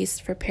his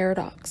taste for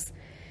paradox,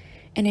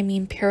 and I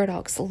mean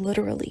paradox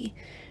literally,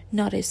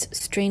 not as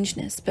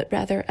strangeness, but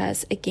rather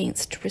as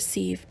against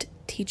received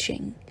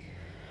teaching.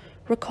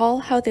 Recall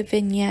how the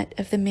vignette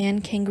of the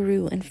man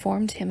kangaroo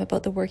informed him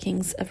about the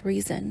workings of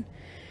reason,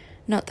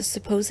 not the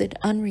supposed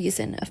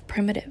unreason of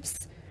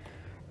primitives.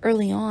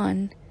 Early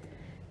on,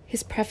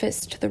 his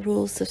preface to the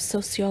Rules of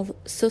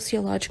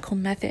Sociological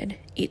Method,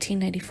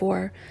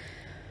 1894,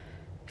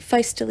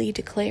 feistily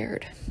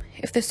declared,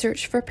 if the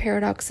search for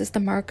paradox is the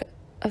mark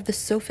of the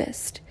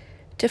sophist,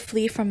 to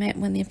flee from it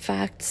when the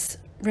facts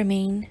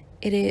demand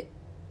it is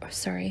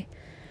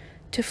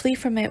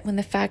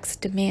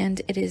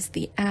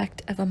the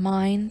act of a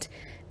mind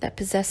that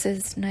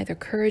possesses neither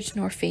courage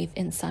nor faith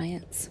in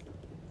science.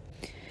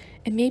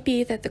 It may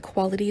be that the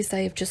qualities I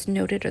have just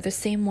noted are the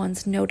same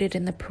ones noted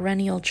in the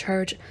perennial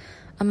charge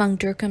among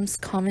Durkheim's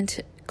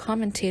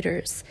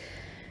commentators,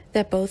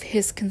 that both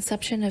his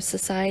conception of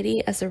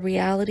society as a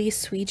reality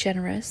sui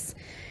generis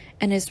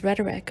and his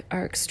rhetoric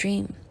are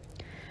extreme.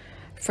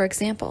 For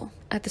example,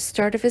 at the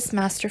start of his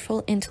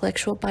masterful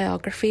intellectual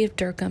biography of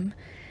Durkheim,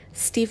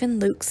 Stephen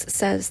Lukes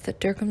says that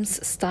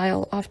Durkheim's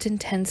style often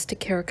tends to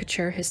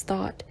caricature his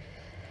thought.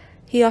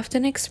 He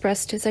often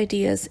expressed his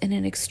ideas in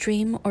an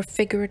extreme or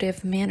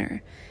figurative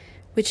manner,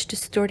 which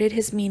distorted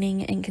his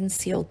meaning and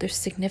concealed their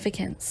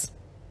significance.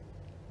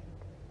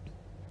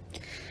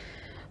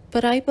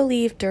 But I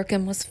believe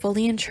Durkheim was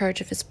fully in charge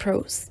of his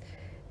prose.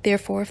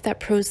 Therefore, if that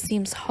prose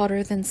seems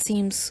hotter than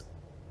seems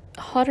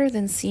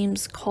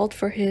called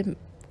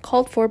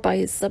for by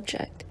his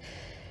subject,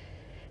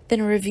 then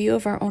a review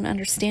of our own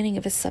understanding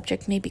of his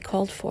subject may be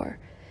called for.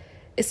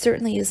 It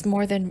certainly is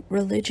more than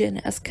religion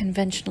as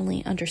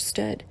conventionally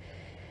understood.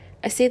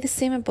 I say the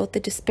same about the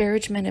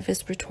disparagement of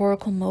his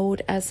rhetorical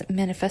mode as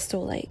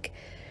manifesto-like,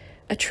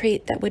 a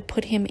trait that would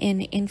put him in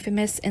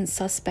infamous and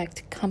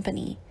suspect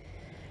company.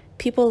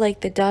 People like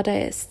the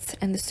Dadaists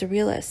and the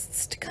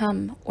Surrealists to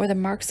come, or the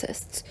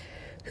Marxists,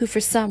 who for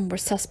some were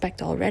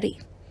suspect already.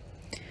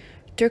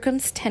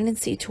 Durkheim's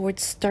tendency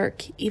towards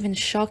stark, even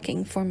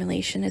shocking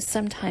formulation is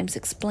sometimes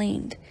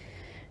explained,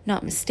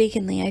 not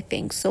mistakenly, I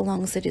think, so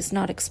long as it is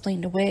not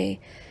explained away,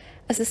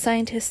 as a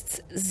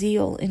scientist's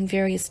zeal in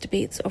various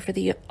debates over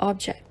the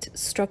object,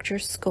 structure,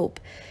 scope,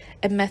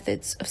 and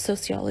methods of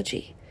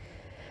sociology.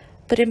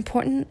 But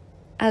important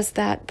as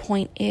that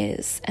point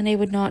is, and I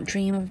would not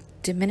dream of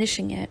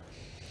diminishing it,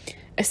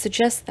 I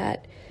suggest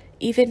that,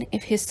 even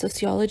if his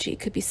sociology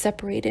could be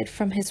separated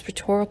from his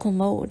rhetorical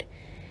mode,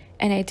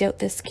 and I doubt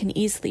this can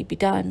easily be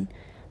done,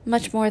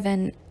 much more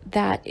than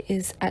that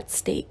is at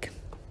stake.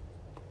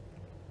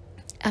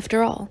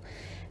 After all,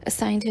 a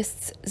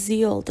scientist's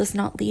zeal does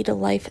not lead a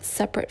life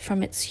separate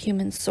from its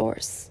human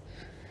source.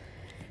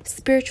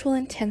 Spiritual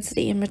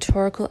intensity and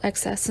rhetorical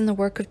excess in the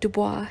work of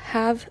Dubois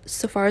have,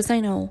 so far as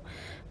I know,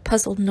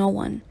 puzzled no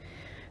one.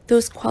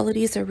 Those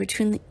qualities are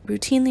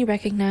routinely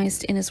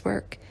recognized in his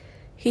work.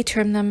 He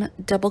termed them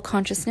double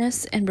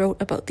consciousness and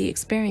wrote about the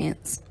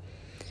experience.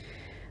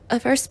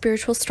 Of our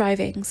spiritual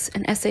strivings,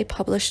 an essay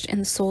published in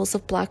the Souls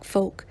of Black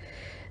Folk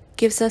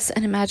gives us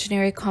an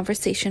imaginary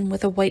conversation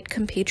with a white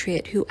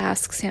compatriot who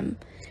asks him,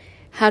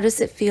 "How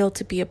does it feel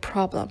to be a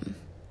problem?"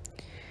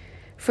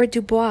 For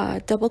Dubois,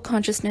 double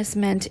consciousness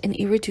meant an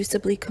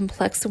irreducibly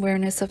complex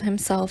awareness of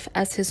himself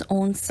as his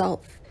own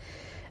self,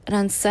 an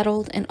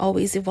unsettled and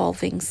always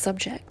evolving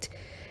subject,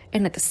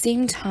 and at the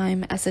same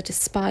time as a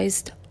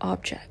despised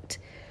object,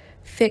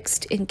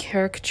 fixed in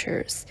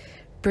caricatures,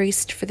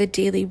 braced for the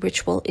daily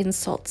ritual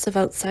insults of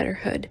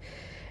outsiderhood,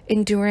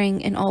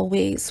 enduring in all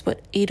ways what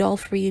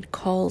Adolf Reed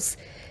calls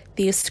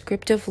the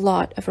ascriptive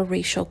lot of a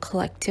racial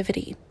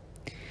collectivity.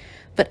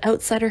 But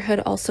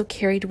outsiderhood also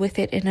carried with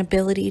it an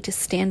ability to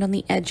stand on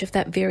the edge of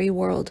that very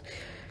world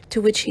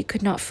to which he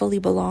could not fully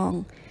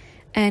belong,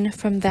 and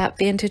from that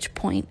vantage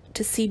point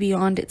to see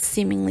beyond its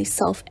seemingly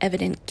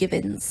self-evident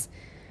givens.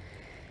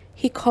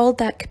 He called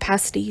that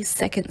capacity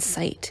second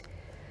sight.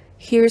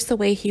 Here's the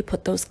way he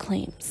put those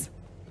claims.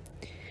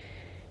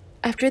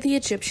 After the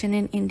Egyptian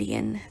and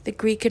Indian, the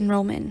Greek and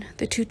Roman,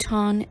 the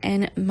Teuton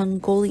and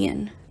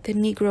Mongolian, the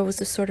Negro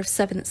was a sort of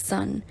seventh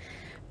son,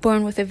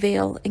 born with a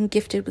veil and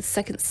gifted with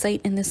second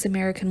sight in this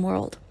American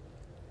world.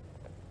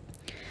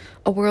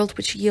 A world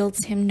which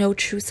yields him no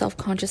true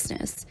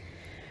self-consciousness,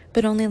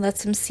 but only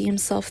lets him see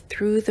himself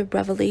through the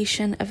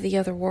revelation of the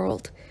other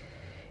world.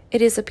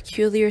 It is a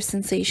peculiar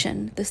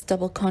sensation, this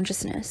double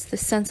consciousness, the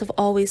sense of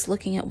always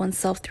looking at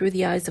oneself through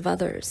the eyes of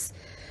others,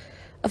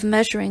 of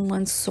measuring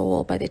one's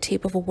soul by the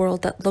tape of a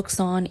world that looks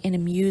on in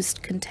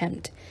amused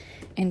contempt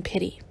and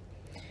pity.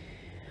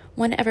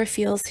 One ever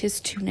feels his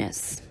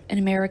two-ness, an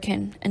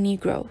American, a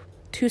Negro,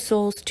 two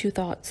souls, two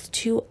thoughts,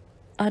 two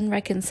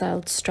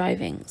unreconciled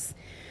strivings,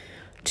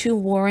 two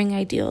warring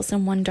ideals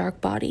in one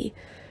dark body,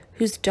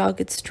 whose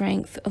dogged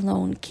strength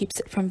alone keeps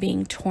it from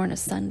being torn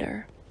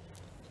asunder.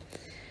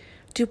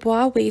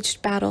 Dubois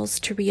waged battles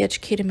to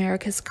re-educate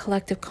America's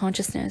collective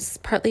consciousness,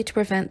 partly to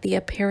prevent the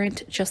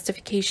apparent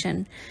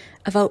justification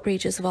of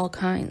outrages of all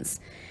kinds,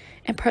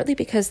 and partly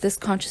because this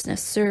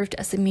consciousness served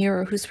as a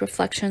mirror whose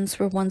reflections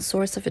were one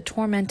source of a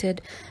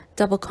tormented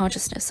double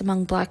consciousness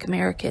among Black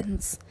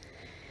Americans.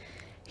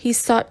 He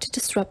sought to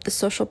disrupt the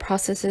social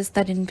processes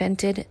that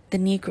invented the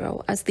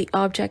Negro as the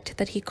object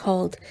that he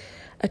called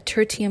a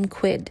tertium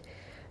quid,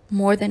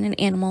 more than an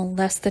animal,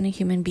 less than a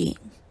human being.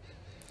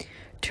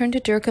 Turn to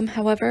Durkheim,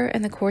 however,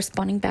 and the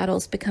corresponding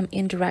battles become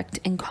indirect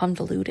and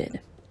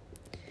convoluted.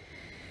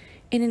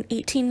 In an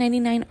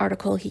 1899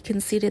 article, he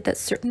conceded that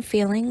certain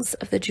failings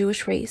of the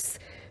Jewish race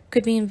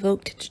could be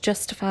invoked to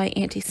justify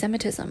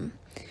anti-Semitism,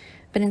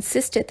 but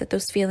insisted that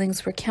those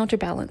failings were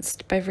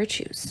counterbalanced by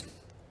virtues.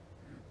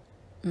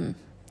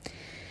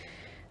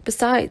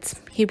 Besides,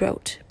 he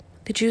wrote,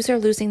 the Jews are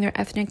losing their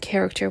ethnic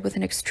character with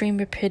an extreme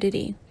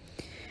rapidity.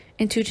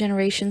 In 2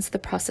 generations, the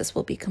process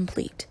will be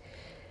complete.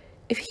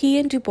 If he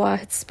and Dubois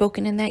had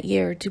spoken in that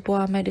year,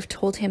 Dubois might have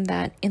told him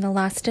that, in the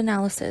last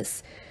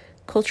analysis,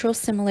 cultural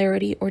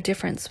similarity or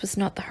difference was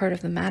not the heart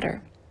of the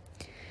matter.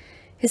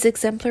 His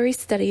exemplary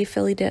study of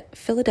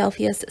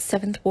Philadelphia's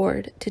 7th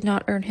Ward did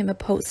not earn him a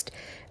post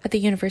at the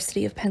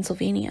University of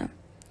Pennsylvania.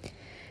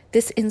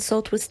 This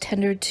insult was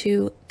tendered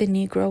to the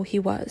Negro he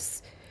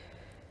was,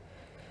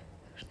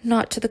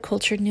 not to the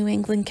cultured New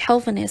England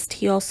Calvinist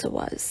he also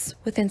was,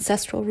 with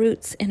ancestral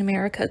roots in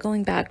America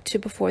going back to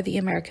before the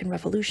American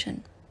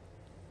Revolution.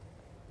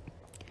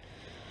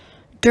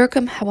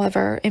 Durkheim,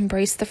 however,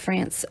 embraced the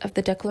France of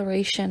the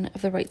Declaration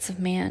of the Rights of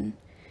Man.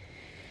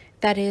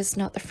 That is,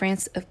 not the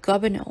France of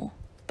Gobineau,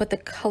 but the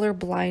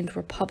color-blind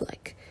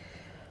republic.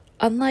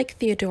 Unlike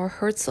Theodore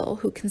Herzl,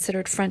 who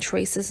considered French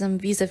racism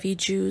vis-à-vis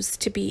Jews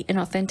to be an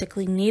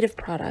authentically native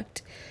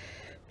product,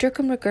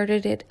 Durkheim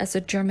regarded it as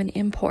a German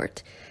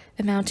import,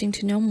 amounting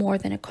to no more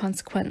than a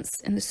consequence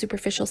and the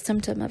superficial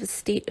symptom of a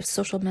state of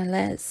social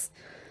malaise.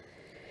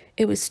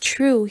 It was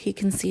true, he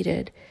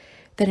conceded,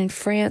 that in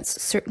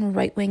France certain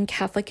right-wing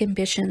Catholic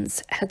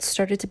ambitions had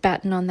started to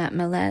batten on that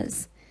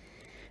malaise.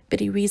 But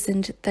he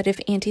reasoned that if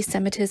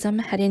anti-Semitism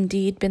had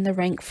indeed been the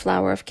rank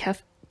flower of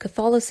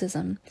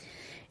Catholicism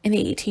in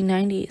the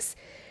 1890s,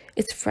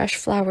 its fresh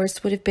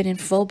flowers would have been in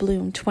full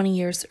bloom 20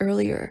 years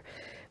earlier,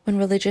 when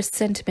religious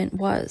sentiment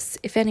was,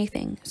 if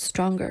anything,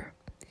 stronger.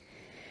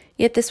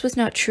 Yet this was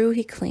not true,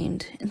 he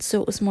claimed, and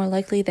so it was more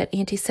likely that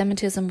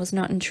anti-Semitism was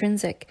not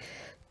intrinsic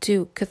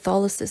to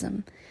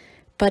Catholicism,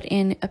 but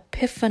an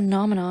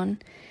epiphenomenon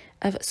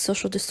of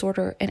social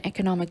disorder and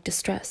economic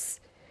distress.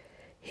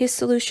 His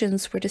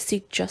solutions were to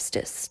seek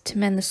justice, to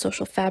mend the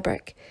social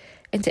fabric,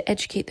 and to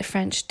educate the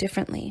French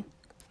differently.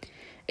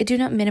 I do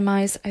not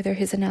minimize either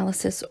his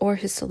analysis or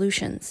his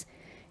solutions.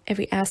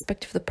 Every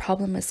aspect of the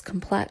problem is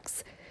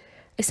complex.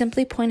 I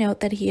simply point out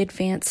that he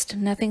advanced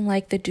nothing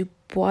like the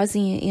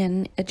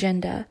Duboisian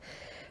agenda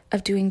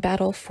of doing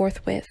battle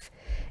forthwith,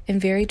 and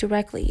very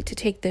directly to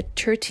take the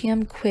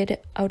tertium quid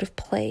out of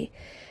play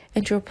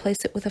and to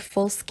replace it with a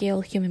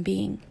full-scale human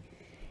being.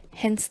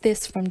 Hence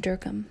this from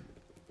Durkheim.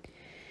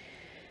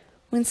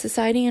 When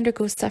society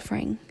undergoes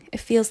suffering, it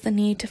feels the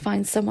need to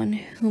find someone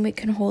whom it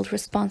can hold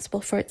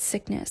responsible for its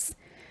sickness,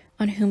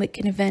 on whom it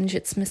can avenge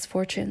its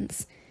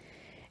misfortunes,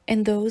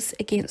 and those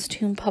against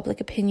whom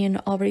public opinion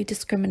already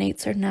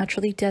discriminates are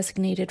naturally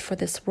designated for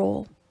this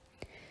role.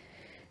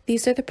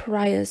 These are the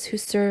pariahs who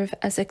serve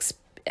as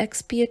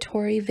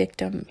expiatory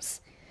victims.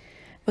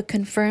 What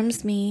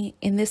confirms me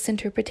in this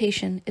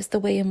interpretation is the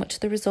way in which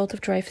the result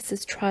of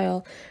Dreyfus's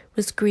trial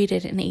was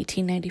greeted in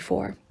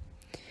 1894.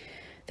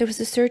 There was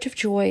a surge of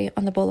joy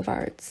on the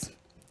boulevards.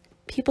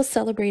 People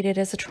celebrated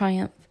as a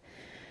triumph,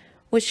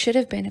 which should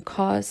have been a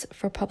cause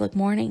for public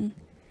mourning.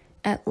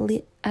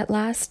 At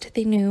last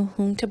they knew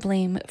whom to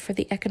blame for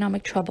the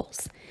economic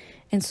troubles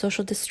and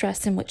social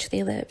distress in which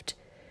they lived.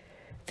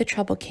 The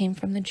trouble came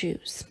from the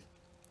Jews.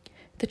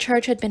 The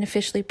charge had been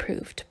officially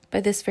proved. By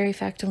this very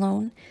fact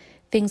alone,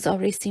 things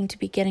already seemed to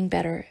be getting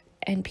better,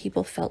 and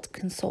people felt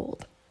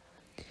consoled.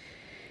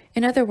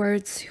 In other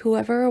words,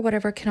 whoever or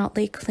whatever cannot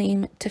lay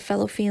claim to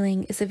fellow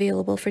feeling is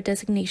available for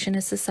designation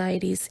as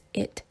society's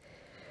it.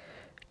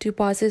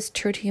 Dubois's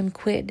tertium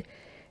quid,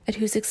 at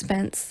whose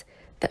expense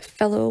that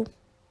fellow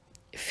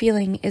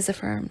feeling is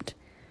affirmed.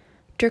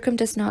 Durkheim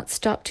does not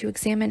stop to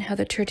examine how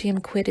the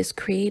tertium quid is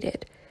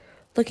created.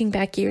 Looking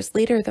back years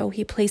later, though,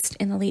 he placed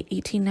in the late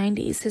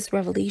 1890s his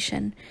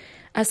revelation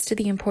as to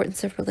the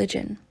importance of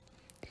religion.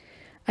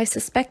 I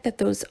suspect that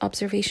those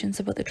observations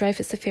about the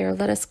Dreyfus affair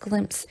let us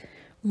glimpse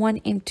one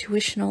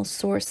intuitional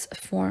source of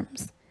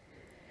forms.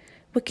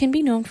 What can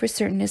be known for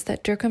certain is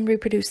that Durkheim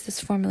reproduced this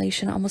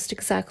formulation almost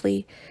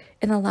exactly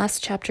in the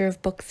last chapter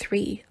of Book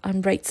 3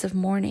 on rights of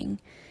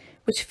mourning,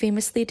 which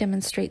famously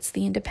demonstrates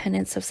the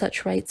independence of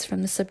such rights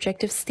from the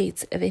subjective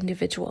states of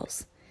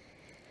individuals.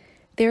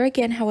 There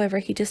again, however,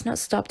 he does not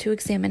stop to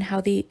examine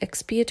how the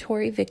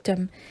expiatory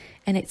victim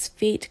and its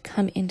fate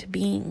come into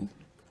being.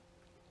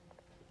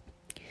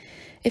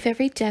 If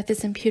every death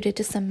is imputed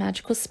to some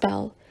magical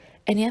spell,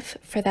 and if,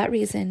 for that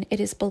reason, it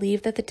is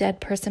believed that the dead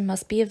person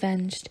must be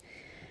avenged,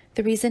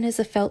 the reason is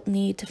a felt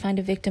need to find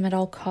a victim at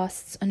all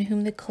costs on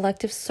whom the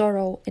collective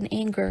sorrow and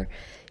anger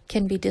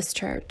can be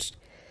discharged.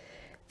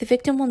 The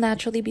victim will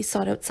naturally be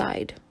sought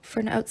outside, for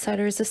an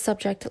outsider is a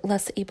subject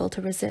less able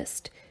to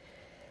resist.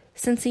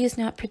 Since he is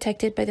not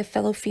protected by the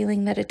fellow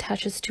feeling that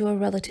attaches to a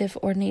relative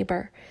or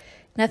neighbor,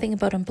 nothing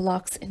about him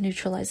blocks and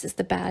neutralizes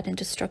the bad and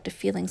destructive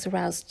feelings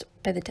aroused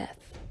by the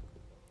death.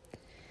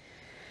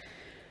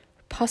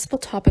 Possible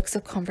topics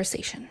of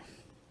conversation.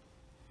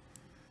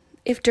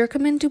 If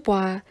Durkheim and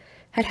Dubois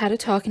had had a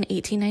talk in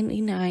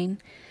 1899,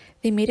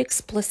 they made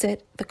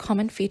explicit the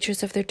common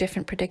features of their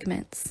different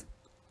predicaments.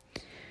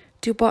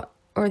 Dubois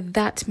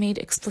made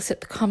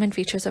explicit the common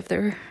features of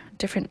their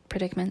different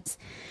predicaments.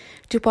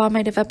 Dubois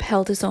might have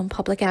upheld his own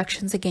public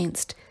actions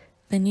against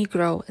the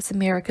Negro as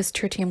America's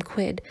tertium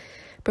quid,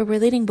 but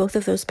relating both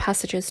of those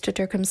passages to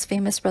Durkheim's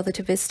famous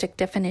relativistic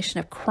definition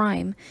of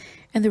crime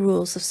and the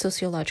rules of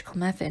sociological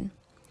method.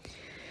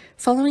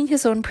 Following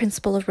his own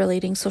principle of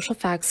relating social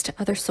facts to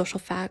other social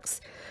facts,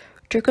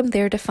 Durkheim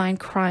there defined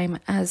crime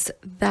as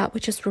that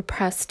which is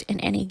repressed in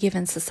any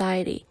given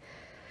society,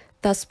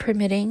 thus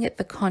permitting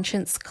the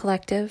conscience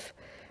collective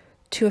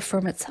to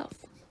affirm itself.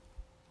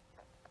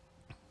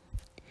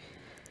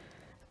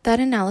 That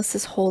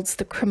analysis holds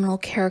the criminal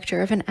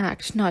character of an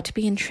act not to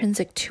be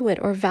intrinsic to it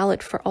or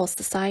valid for all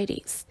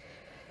societies.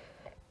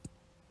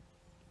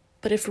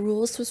 But if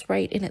Rules was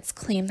right in its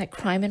claim that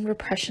crime and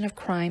repression of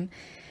crime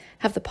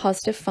have the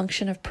positive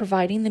function of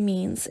providing the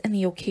means and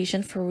the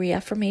occasion for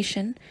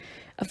reaffirmation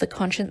of the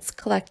conscience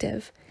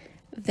collective,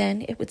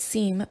 then it would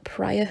seem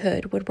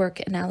pariahhood would work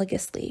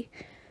analogously.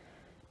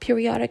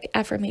 Periodic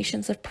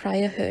affirmations of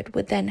pariahhood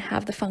would then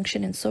have the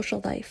function in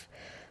social life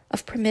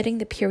of permitting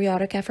the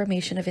periodic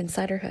affirmation of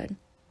insiderhood.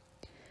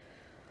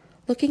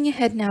 Looking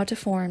ahead now to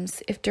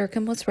forms, if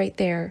Durkheim was right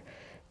there,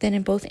 then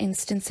in both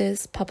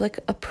instances public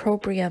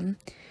opprobrium,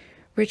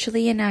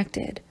 ritually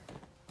enacted,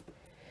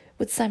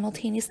 would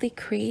simultaneously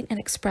create and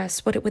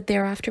express what it would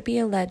thereafter be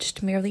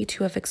alleged merely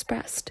to have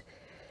expressed.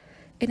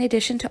 In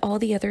addition to all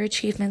the other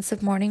achievements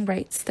of mourning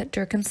rights that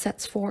Durkheim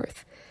sets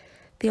forth,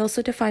 they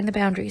also define the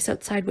boundaries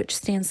outside which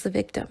stands the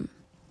victim.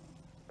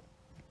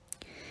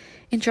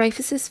 In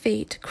Dreyfus's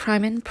fate,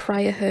 crime and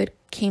pariahhood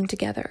came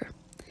together.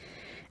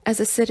 As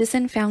a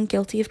citizen found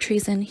guilty of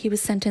treason, he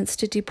was sentenced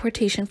to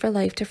deportation for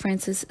life to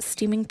France's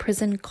steaming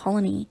prison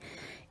colony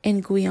in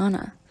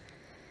Guyana.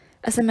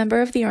 As a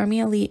member of the army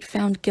elite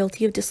found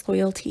guilty of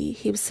disloyalty,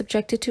 he was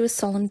subjected to a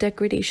solemn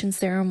degradation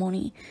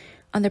ceremony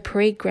on the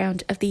parade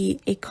ground of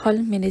the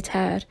École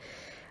Militaire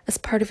as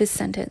part of his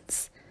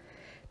sentence.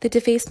 The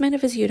defacement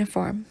of his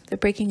uniform, the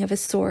breaking of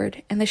his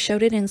sword, and the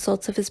shouted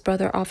insults of his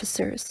brother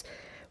officers,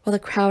 while the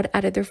crowd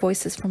added their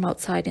voices from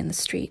outside in the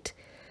street.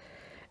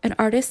 An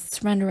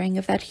artist's rendering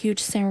of that huge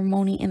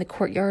ceremony in the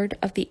courtyard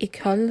of the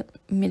École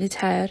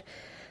Militaire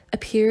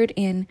appeared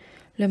in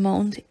Le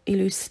Monde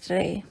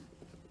Illustré.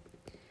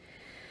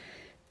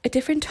 A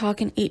different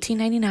talk in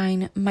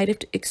 1899 might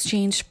have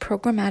exchanged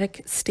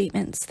programmatic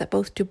statements that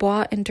both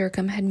Dubois and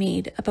Durkheim had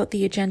made about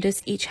the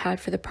agendas each had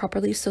for the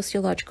properly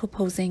sociological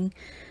posing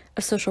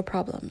of social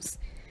problems.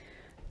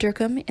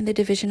 Durkheim in The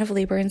Division of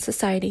Labor in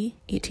Society,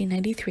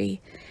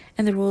 1893,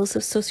 and the Rules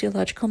of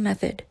Sociological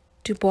Method,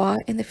 Dubois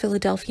in The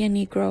Philadelphia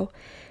Negro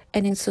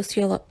and in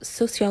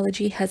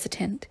Sociology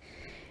Hesitant,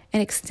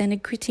 an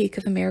extended critique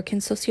of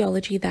American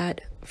sociology that,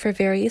 for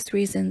various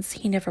reasons,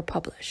 he never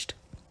published.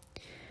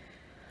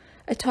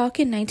 A talk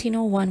in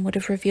 1901 would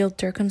have revealed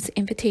Durkheim's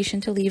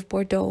invitation to leave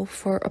Bordeaux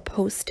for a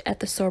post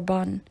at the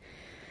Sorbonne,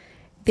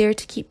 there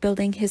to keep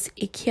building his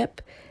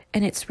équipe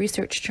and its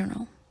research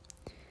journal.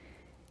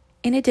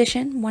 In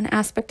addition, one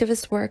aspect of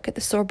his work at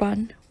the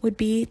Sorbonne would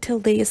be to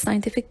lay a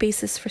scientific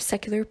basis for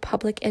secular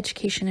public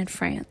education in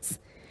France.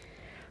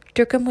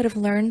 Durkheim would have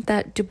learned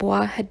that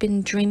Dubois had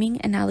been dreaming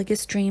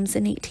analogous dreams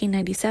in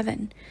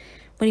 1897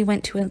 when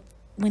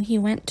he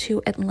went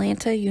to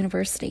Atlanta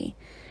University,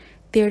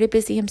 there to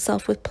busy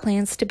himself with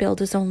plans to build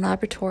his own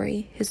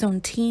laboratory, his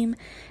own team,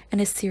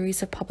 and a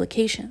series of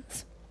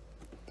publications.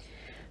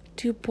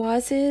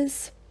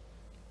 Dubois's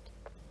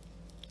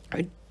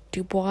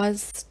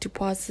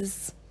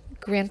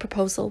grand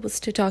proposal was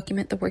to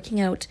document the working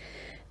out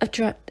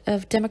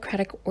of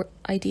democratic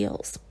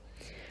ideals,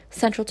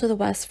 central to the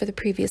West for the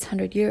previous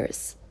 100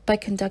 years, by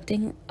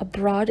conducting a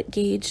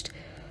broad-gauged,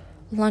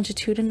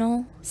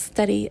 longitudinal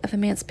study of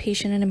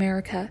emancipation in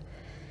America,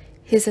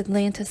 his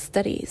Atlanta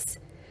studies,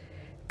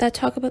 that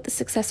talk about the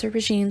successor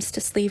regimes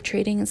to slave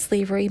trading and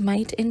slavery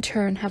might in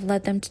turn have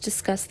led them to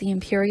discuss the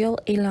imperial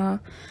élan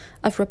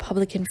of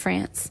Republican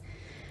France,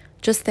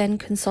 just then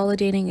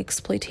consolidating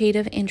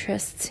exploitative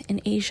interests in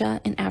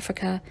Asia and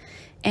Africa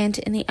and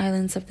in the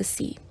islands of the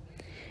sea,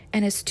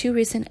 and as two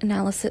recent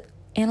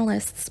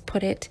analysts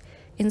put it,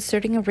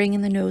 inserting a ring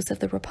in the nose of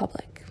the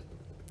Republic.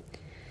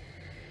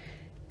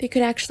 They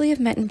could actually have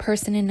met in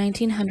person in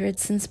 1900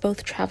 since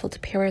both traveled to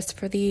Paris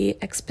for the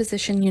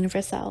Exposition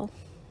Universelle.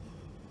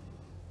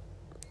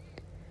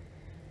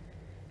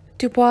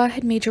 Dubois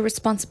had major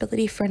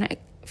responsibility for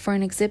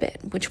an exhibit,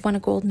 which won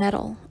a gold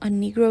medal, on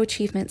Negro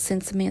achievement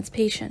since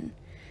emancipation.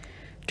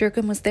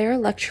 Durkheim was there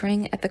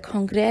lecturing at the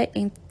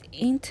Congrès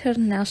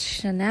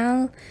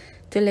International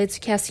de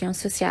l'Éducation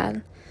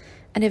Sociale,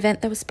 an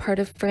event that was part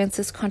of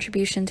France's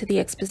contribution to the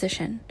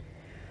exposition.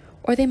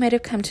 Or they might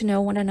have come to know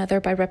one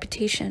another by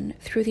reputation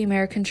through the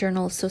American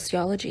Journal of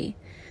Sociology,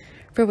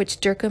 for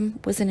which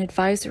Durkheim was an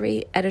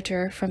advisory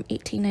editor from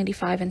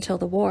 1895 until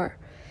the war,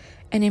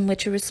 and in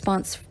which a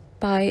response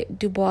by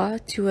Dubois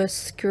to a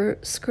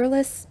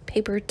scurrilous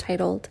paper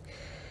titled,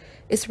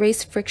 "Is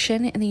Race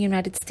Friction in the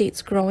United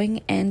States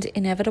Growing and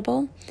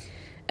Inevitable?"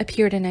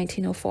 appeared in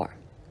 1904.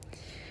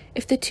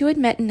 If the two had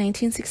met in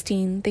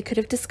 1916, they could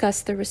have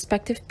discussed their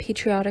respective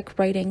patriotic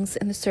writings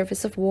in the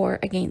service of war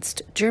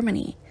against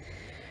Germany,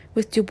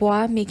 with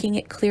Dubois making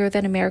it clear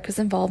that America's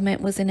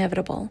involvement was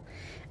inevitable,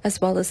 as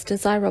well as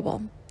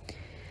desirable.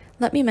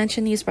 Let me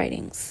mention these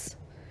writings,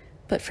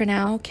 but for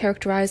now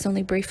characterize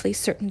only briefly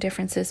certain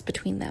differences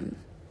between them.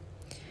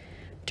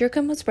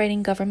 Durkheim was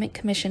writing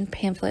government-commissioned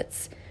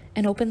pamphlets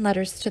and open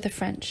letters to the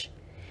French,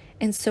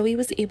 and so he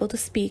was able to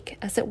speak,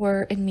 as it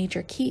were, in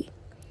major key.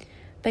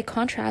 By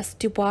contrast,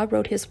 Dubois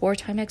wrote his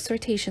wartime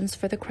exhortations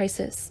for the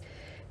Crisis,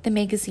 the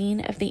magazine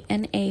of the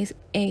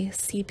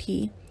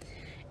NAACP,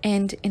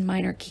 and in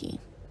minor key.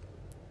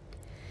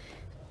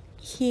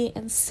 He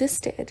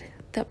insisted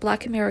that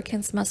Black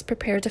Americans must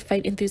prepare to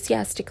fight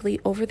enthusiastically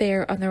over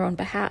there on their own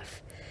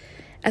behalf,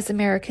 as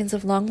Americans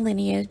of long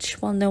lineage,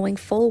 while knowing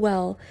full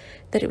well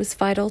that it was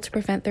vital to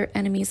prevent their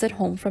enemies at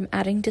home from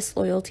adding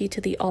disloyalty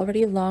to the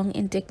already long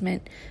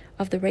indictment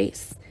of the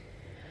race.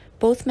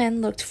 Both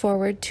men looked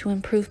forward to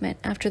improvement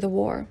after the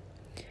war.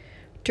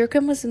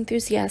 Durkheim was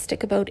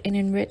enthusiastic about an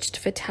enriched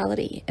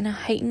vitality and a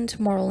heightened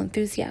moral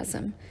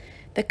enthusiasm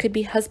that could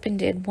be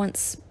husbanded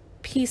once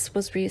peace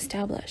was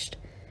reestablished.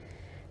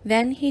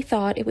 Then he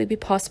thought it would be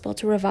possible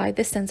to revive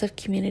the sense of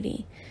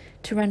community,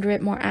 to render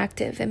it more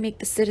active and make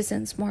the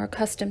citizens more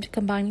accustomed to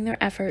combining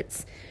their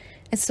efforts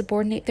and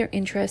subordinate their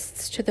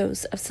interests to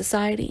those of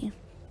society.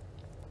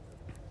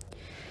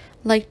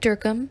 Like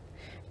Durkheim,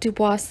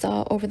 Dubois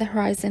saw over the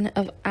horizon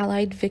of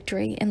Allied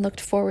victory and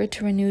looked forward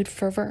to renewed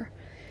fervor,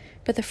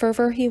 but the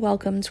fervor he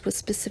welcomed was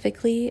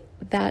specifically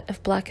that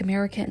of Black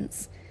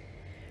Americans.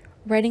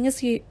 Writing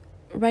as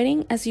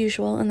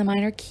usual in the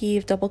minor key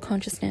of double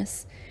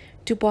consciousness,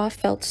 Dubois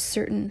felt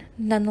certain,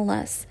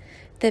 nonetheless,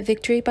 that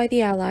victory by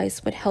the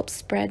Allies would help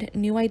spread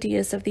new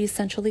ideas of the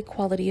essential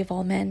equality of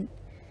all men.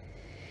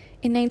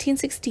 In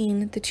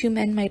 1916, the two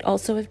men might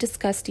also have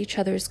discussed each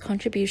other's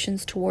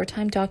contributions to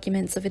wartime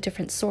documents of a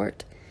different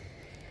sort.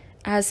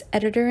 As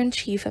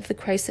editor-in-chief of the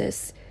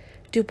Crisis,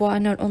 Dubois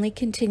not only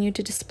continued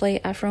to display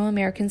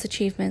Afro-Americans'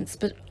 achievements,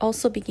 but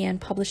also began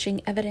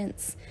publishing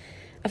evidence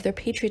of their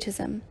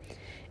patriotism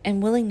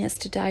and willingness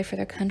to die for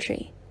their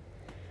country.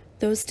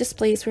 Those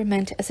displays were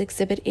meant as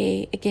Exhibit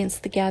A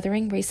against the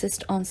gathering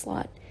racist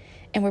onslaught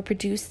and were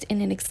produced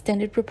in an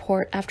extended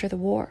report after the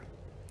war.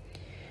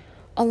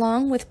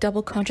 Along with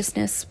double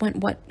consciousness went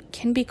what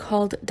can be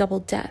called double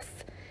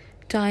death,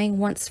 dying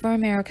once for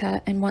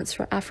America and once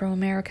for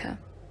Afro-America.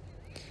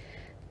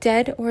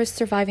 Dead or as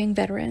surviving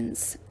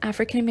veterans,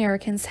 African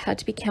Americans had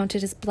to be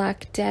counted as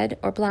Black dead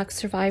or Black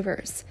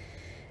survivors,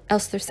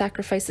 else their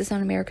sacrifices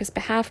on America's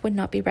behalf would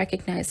not be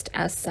recognized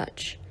as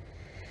such.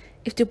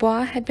 If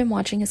Dubois had been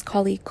watching his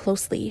colleague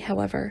closely,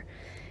 however,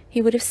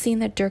 he would have seen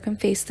that Durkheim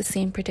faced the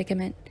same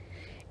predicament.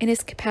 In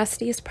his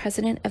capacity as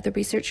president of the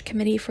Research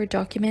Committee for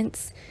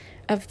Documents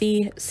of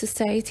the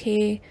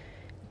Société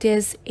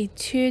des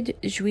Études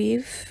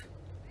Juives,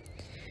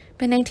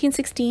 by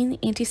 1916,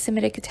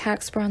 anti-Semitic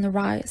attacks were on the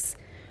rise,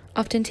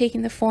 often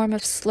taking the form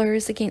of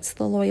slurs against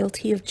the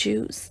loyalty of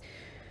Jews,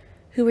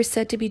 who were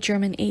said to be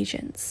German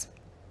agents.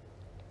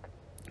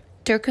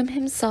 Durkheim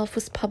himself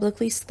was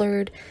publicly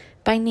slurred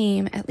by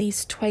name at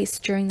least twice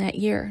during that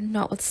year,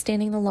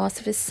 notwithstanding the loss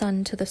of his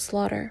son to the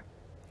slaughter.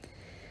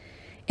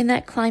 In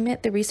that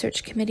climate, the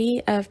Research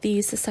Committee of the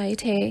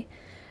Société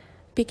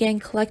began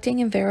collecting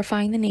and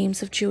verifying the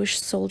names of Jewish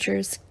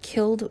soldiers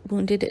killed,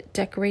 wounded,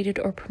 decorated,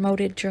 or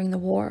promoted during the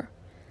war.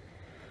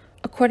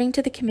 According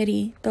to the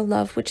committee, the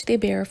love which they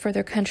bear for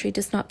their country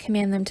does not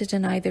command them to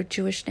deny their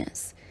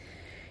Jewishness.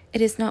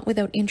 It is not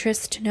without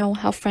interest to know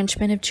how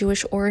Frenchmen of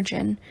Jewish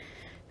origin,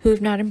 who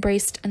have not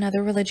embraced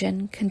another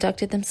religion,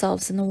 conducted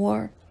themselves in the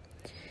war.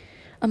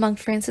 Among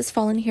France's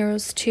fallen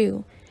heroes,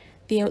 too,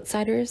 the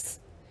outsiders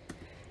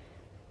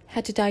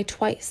had to die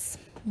twice,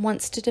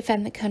 once to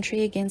defend the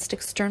country against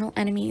external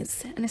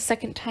enemies, and a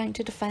second time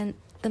to defend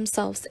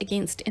themselves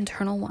against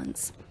internal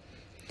ones.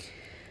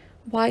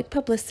 Wide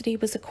publicity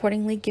was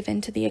accordingly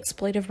given to the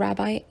exploit of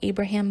Rabbi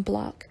Abraham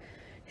Bloch,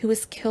 who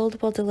was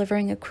killed while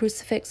delivering a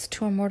crucifix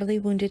to a mortally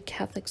wounded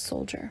Catholic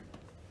soldier.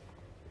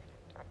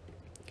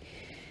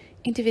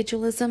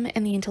 Individualism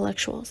and the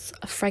intellectuals,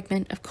 a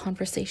fragment of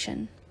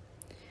conversation.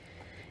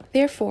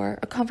 Therefore,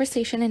 a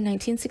conversation in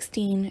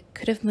 1916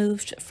 could have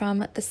moved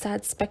from the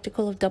sad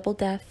spectacle of double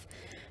death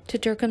to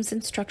Durkheim's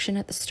instruction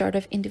at the start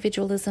of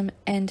individualism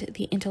and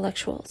the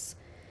intellectuals.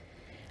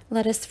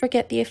 Let us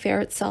forget the affair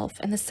itself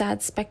and the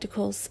sad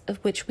spectacles of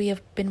which we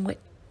have been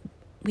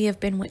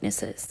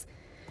witnesses.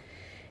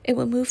 It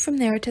will move from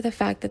there to the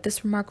fact that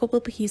this remarkable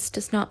piece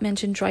does not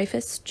mention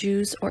Dreyfus,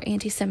 Jews, or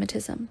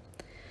anti-Semitism.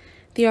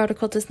 The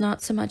article does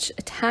not so much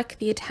attack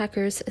the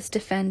attackers as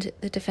defend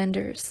the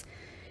defenders,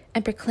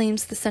 and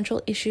proclaims the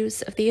central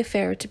issues of the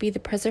affair to be the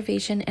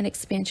preservation and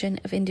expansion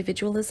of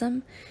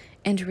individualism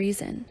and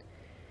reason.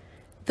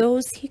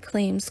 Those, he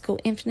claims, go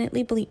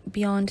infinitely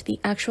beyond the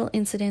actual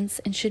incidents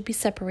and should be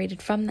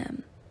separated from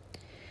them.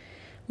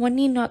 One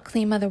need not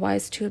claim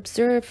otherwise to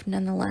observe,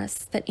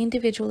 nonetheless, that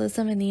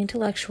individualism in the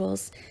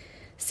intellectuals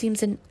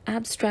seems an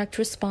abstract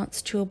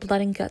response to a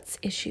blood and guts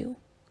issue.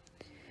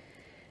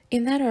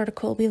 In that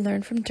article, we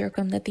learn from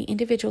Durkheim that the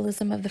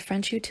individualism of the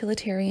French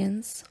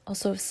utilitarians,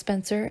 also of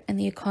Spencer and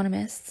the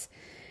economists,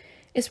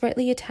 is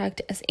rightly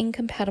attacked as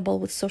incompatible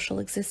with social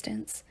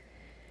existence.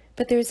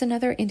 But there is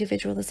another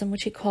individualism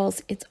which he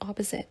calls its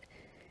opposite,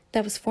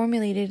 that was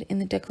formulated in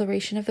the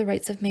Declaration of the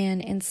Rights of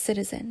Man and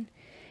Citizen,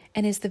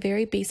 and is the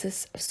very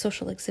basis of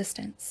social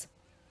existence.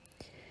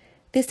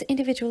 This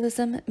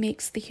individualism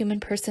makes the human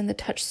person the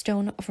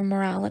touchstone of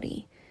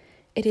morality.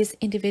 It is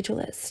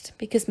individualist,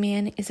 because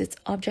man is its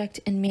object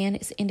and man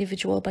is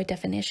individual by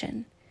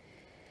definition.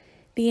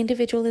 The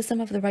individualism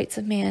of the rights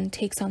of man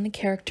takes on the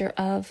character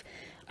of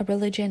a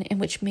religion in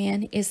which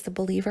man is the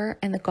believer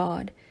and the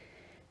God.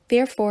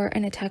 Therefore,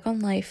 an attack on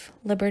life,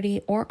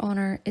 liberty, or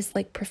honor is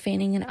like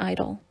profaning an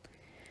idol.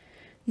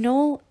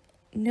 No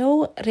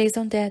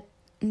raison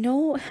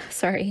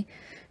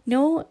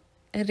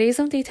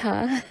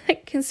d'etre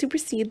can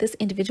supersede this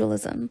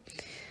individualism,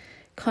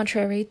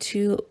 contrary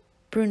to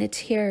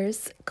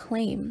Brunetier's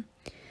claim,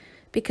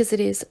 because it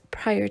is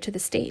prior to the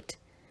state.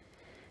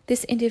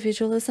 This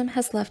individualism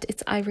has left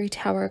its ivory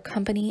tower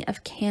company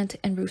of Kant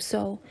and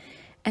Rousseau,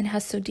 and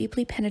has so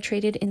deeply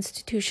penetrated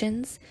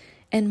institutions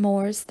and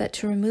mores that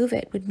to remove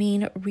it would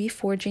mean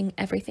reforging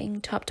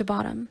everything top to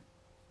bottom.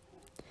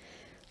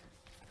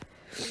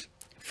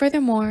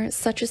 Furthermore,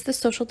 such is the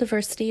social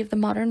diversity of the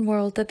modern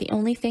world that the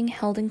only thing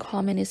held in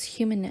common is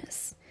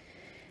humanness,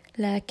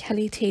 la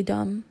qualité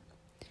d'homme.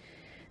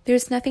 There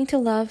is nothing to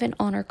love and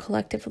honor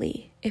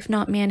collectively, if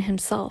not man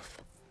himself.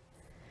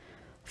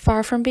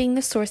 Far from being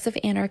the source of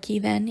anarchy,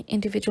 then,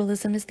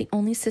 individualism is the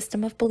only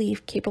system of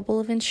belief capable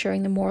of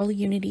ensuring the moral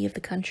unity of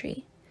the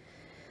country.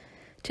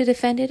 To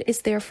defend it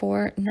is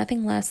therefore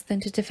nothing less than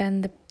to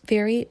defend the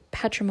very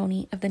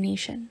patrimony of the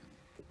nation.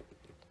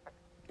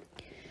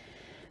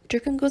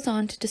 Durkheim goes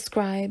on to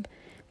describe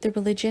the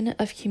religion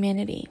of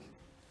humanity,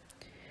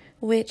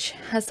 which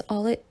has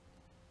all it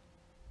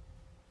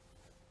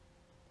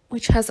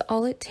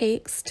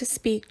takes to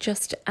speak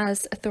just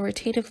as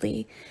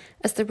authoritatively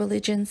as the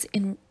religions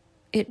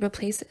it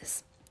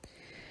replaces.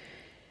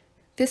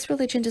 This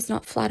religion does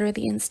not flatter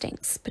the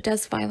instincts, but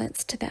does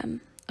violence to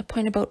them. A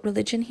point about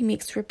religion he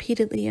makes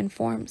repeatedly in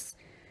forms.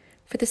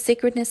 For the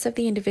sacredness of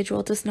the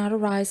individual does not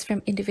arise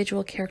from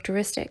individual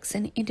characteristics,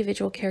 and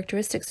individual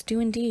characteristics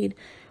do indeed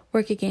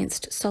work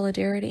against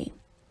solidarity.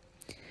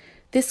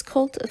 This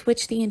cult of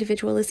which the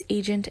individual is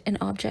agent and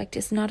object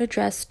is not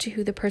addressed to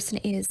who the person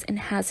is and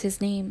has his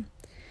name,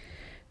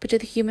 but to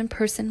the human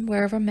person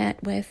wherever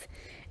met with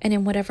and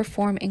in whatever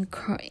form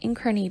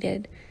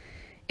incarnated.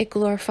 It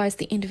glorifies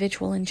the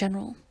individual in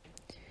general.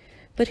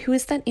 But who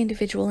is that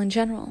individual in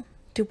general?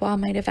 Dubois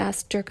might have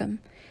asked Durkheim,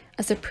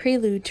 as a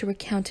prelude to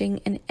recounting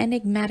an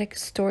enigmatic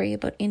story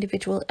about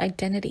individual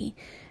identity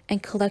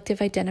and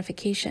collective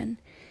identification,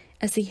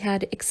 as he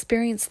had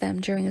experienced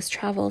them during his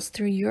travels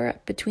through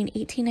Europe between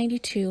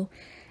 1892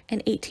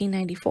 and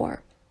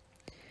 1894.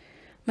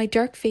 My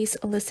dark face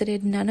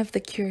elicited none of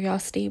the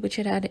curiosity which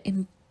it had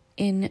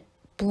in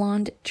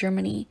blonde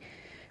Germany,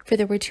 for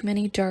there were too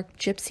many dark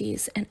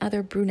gypsies and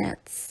other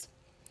brunettes.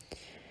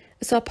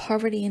 I saw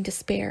poverty and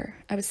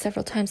despair. I was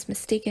several times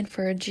mistaken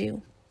for a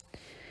Jew.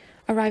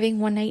 Arriving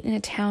one night in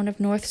a town of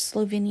North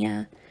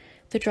Slovenia,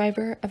 the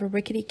driver of a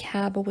rickety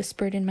cab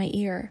whispered in my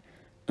ear,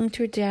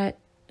 Unter die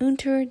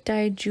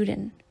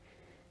Juden,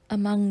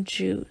 among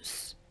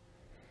Jews.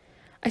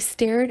 I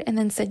stared and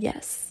then said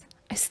yes.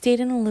 I stayed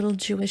in a little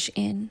Jewish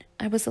inn.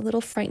 I was a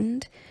little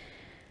frightened,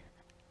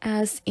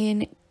 as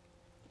in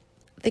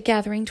the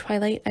gathering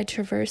twilight I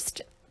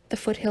traversed the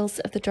foothills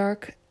of the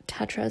dark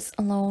Tatras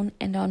alone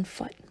and on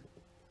foot.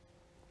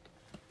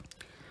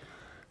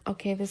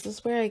 Okay, this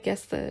is where I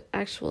guess the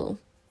actual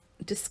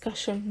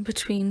discussion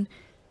between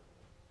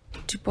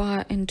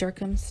Dubois and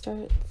Durkheim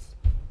starts.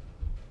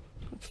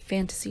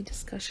 Fantasy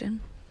discussion.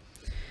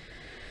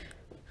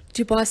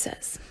 Dubois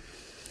says,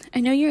 I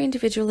know your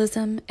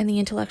individualism and the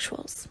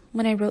intellectuals.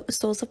 When I wrote The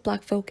Souls of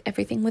Black Folk,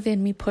 everything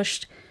within me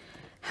pushed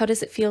how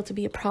does it feel to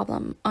be a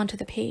problem onto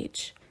the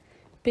page.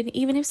 But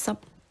even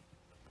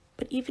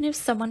if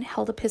someone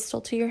held a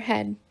pistol to your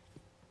head,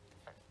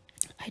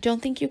 I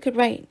don't think you could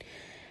write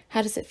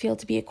how does it feel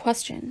to be a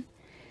question.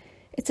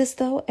 It's as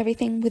though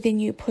everything within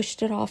you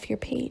pushed it off your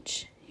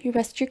page. You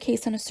rest your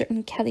case on a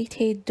certain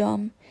qualité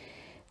d'homme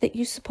that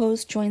you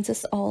suppose joins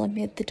us all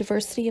amid the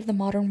diversity of the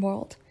modern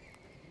world.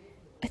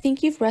 I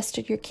think you've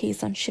rested your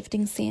case on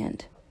shifting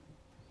sand.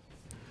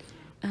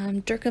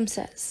 Durkheim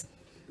says,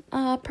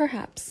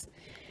 perhaps,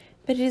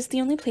 but it is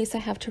the only place I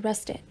have to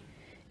rest it.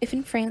 If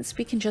in France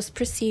we can just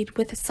proceed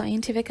with a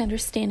scientific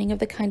understanding of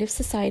the kind of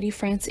society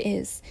France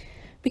is,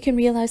 we can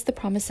realize the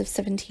promise of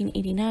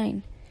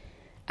 1789.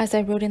 As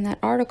I wrote in that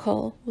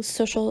article, with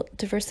social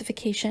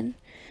diversification,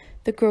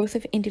 the growth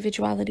of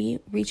individuality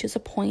reaches a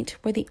point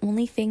where the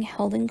only thing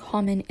held in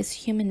common is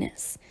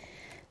humanness,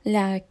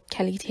 la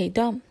qualité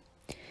d'homme.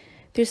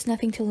 There's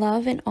nothing to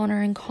love and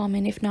honor in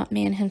common if not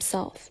man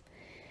himself.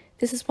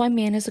 This is why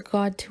man is a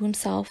god to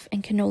himself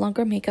and can no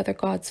longer make other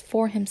gods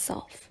for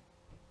himself.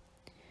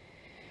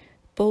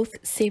 Both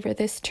savor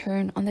this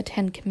turn on the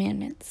 10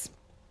 Commandments.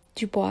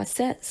 Dubois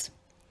says,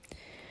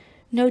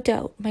 no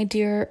doubt, my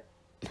dear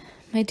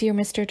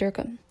Mr.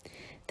 Durkheim,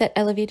 that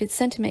elevated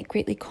sentiment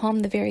greatly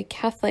calmed the very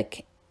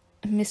Catholic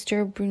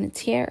Mr.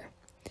 Brunetière.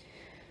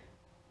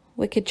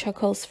 Wicked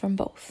chuckles from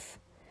both.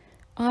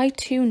 I,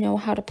 too, know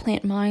how to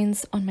plant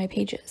mines on my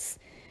pages.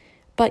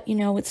 But,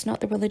 it's not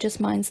the religious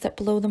mines that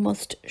blow the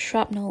most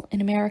shrapnel in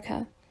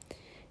America.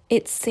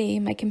 It's, say,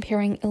 my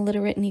comparing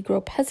illiterate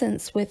Negro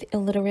peasants with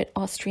illiterate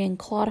Austrian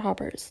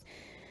clodhoppers,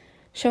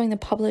 showing the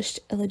published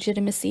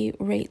illegitimacy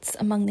rates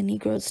among the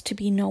Negroes to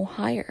be no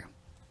higher.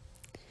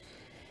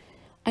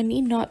 I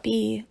need not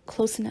be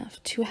close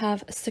enough to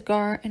have a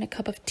cigar and a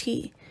cup of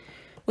tea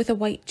with a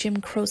white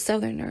Jim Crow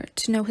Southerner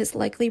to know his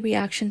likely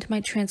reaction to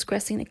my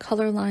transgressing the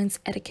color lines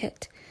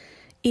etiquette,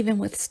 even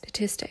with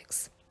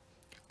statistics.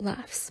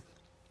 Laughs.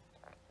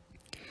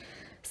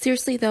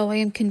 Seriously, though, I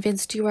am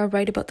convinced you are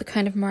right about the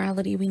kind of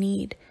morality we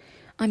need.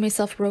 I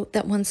myself wrote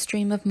that one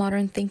stream of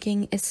modern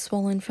thinking is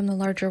swollen from the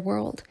larger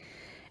world,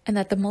 and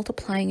that the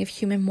multiplying of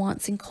human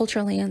wants in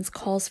culture lands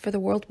calls for the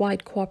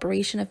worldwide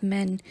cooperation of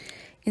men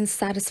in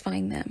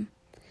satisfying them.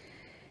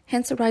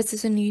 Hence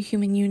arises a new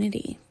human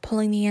unity,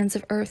 pulling the ends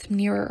of earth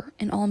nearer,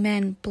 and all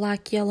men,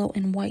 black, yellow,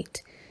 and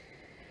white.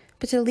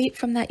 But to leap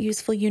from that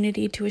useful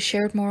unity to a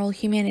shared moral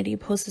humanity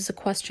poses a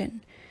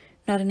question,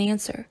 not an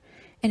answer,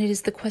 and it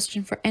is the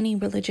question for any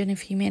religion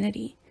of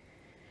humanity.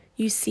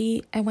 You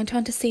see, I went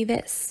on to say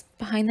this,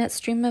 behind that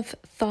stream of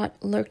thought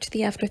lurked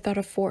the afterthought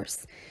of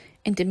force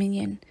and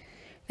dominion,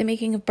 the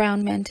making of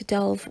brown men to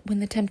delve when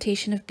the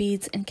temptation of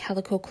beads and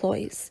calico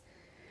cloys.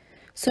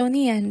 So in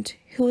the end,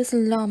 who is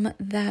l'homme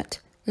that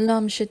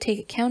l'homme should take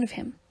account of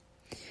him?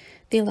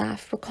 They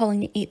laugh, recalling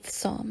the 8th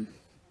Psalm.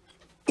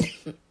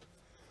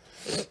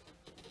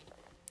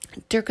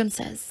 Durkheim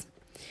says,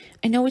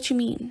 I know what you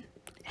mean.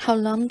 How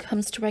l'homme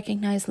comes to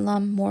recognize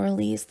l'homme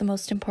morally is the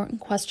most important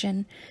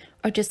question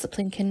our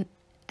discipline can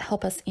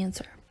help us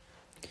answer.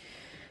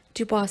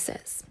 Dubois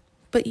says,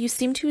 but you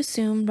seem to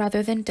assume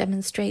rather than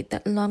demonstrate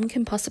that l'homme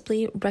can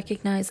possibly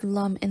recognize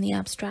l'homme in the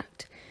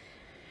abstract.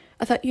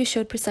 I thought you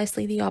showed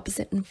precisely the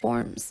opposite in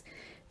forms,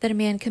 that a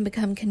man can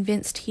become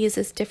convinced he is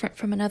as different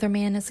from another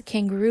man as a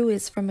kangaroo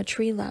is from a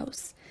tree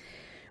louse,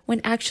 when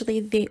actually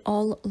they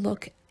all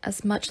look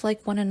as much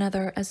like one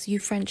another as you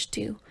French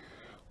do,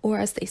 or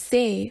as they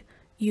say,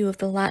 you of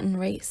the Latin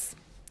race.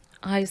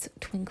 Eyes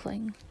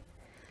twinkling.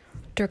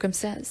 Durkheim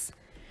says,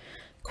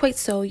 quite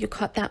so, you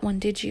caught that one,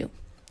 did you?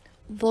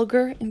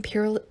 Vulgar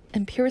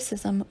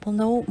empiricism will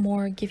no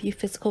more give you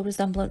physical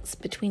resemblance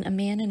between a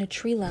man and a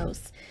tree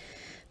louse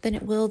than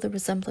it will the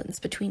resemblance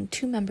between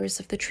 2 members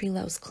of the tree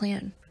louse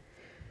clan,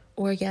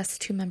 or yes,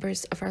 2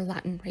 members of our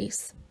Latin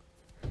race.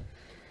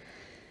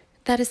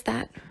 That is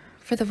that,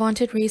 for the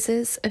vaunted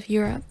races of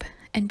Europe,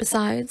 and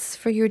besides,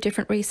 for your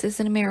different races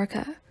in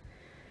America.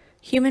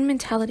 Human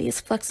mentality is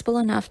flexible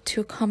enough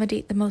to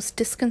accommodate the most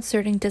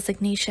disconcerting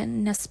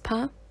designation, n'est-ce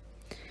pas?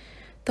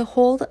 The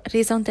whole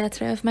raison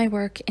d'etre of my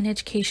work in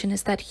education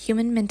is that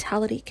human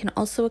mentality can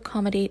also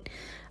accommodate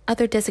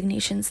other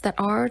designations that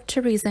are,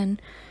 to reason,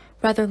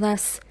 rather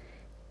less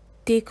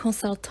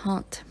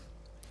déconcertantes.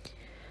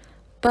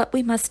 But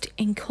we must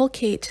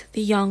inculcate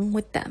the young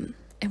with them,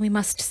 and we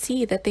must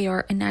see that they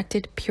are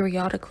enacted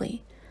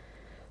periodically.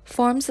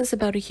 Forms is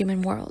about a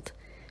human world.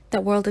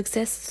 That world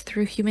exists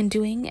through human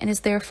doing and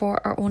is therefore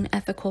our own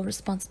ethical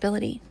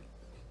responsibility.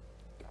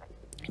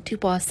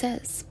 Dubois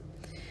says,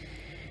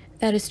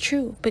 that is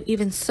true, but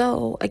even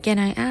so, again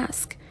I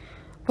ask,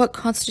 what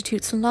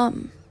constitutes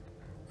l'homme?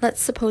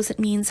 Let's suppose it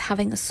means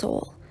having a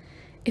soul.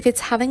 If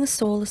it's having a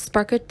soul, a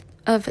spark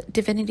of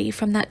divinity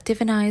from that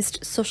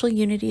divinized social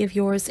unity of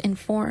yours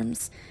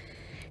informs,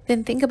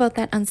 then think about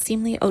that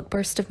unseemly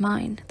outburst of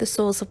mine, the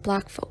souls of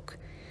black folk.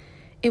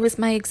 It was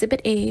my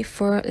Exhibit A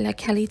for La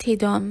Qualité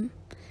d'Homme.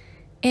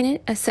 In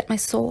it, I set my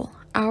soul,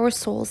 our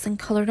souls in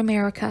colored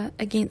America,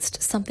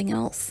 against something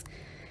else,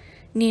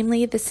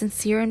 namely the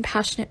sincere and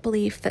passionate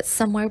belief that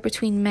somewhere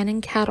between men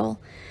and cattle,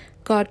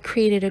 God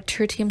created a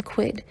tertium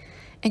quid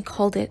and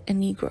called it a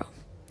Negro.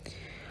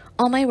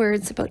 All my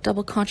words about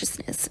double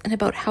consciousness and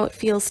about how it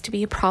feels to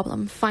be a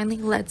problem finally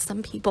led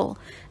some people,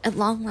 at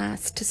long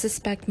last, to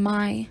suspect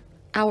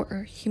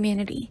our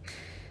humanity.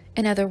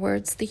 In other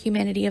words, the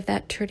humanity of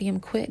that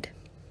tertium quid.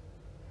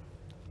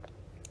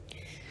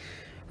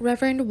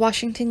 Reverend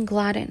Washington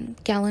Gladden,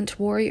 gallant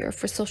warrior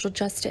for social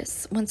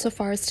justice, went so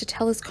far as to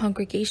tell his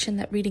congregation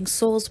that reading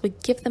souls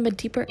would give them a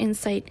deeper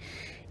insight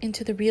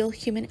into the real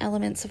human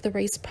elements of the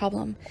race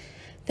problem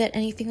than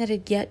anything that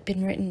had yet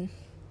been written.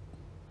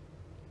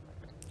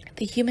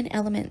 The human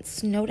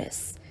elements,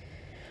 notice.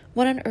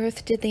 What on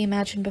earth did they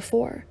imagine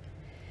before?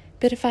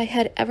 But if I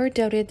had ever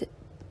doubted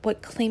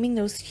what claiming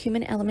those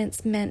human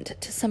elements meant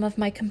to some of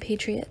my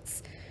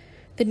compatriots,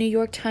 the New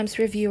York Times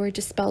reviewer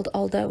dispelled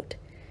all doubt.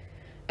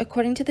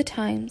 According to the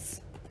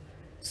Times,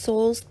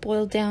 souls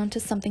boiled down to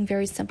something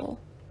very simple.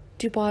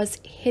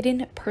 Dubois'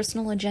 hidden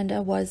personal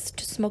agenda was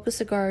to smoke a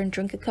cigar and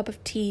drink a cup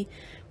of tea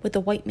with the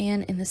white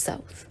man in the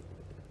South.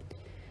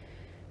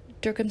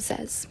 Durkheim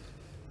says,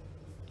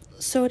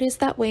 so it is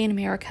that way in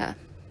America.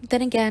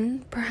 Then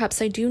again,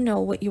 perhaps I do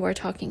know what you are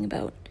talking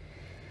about.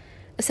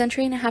 A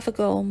century and a half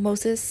ago,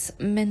 Moses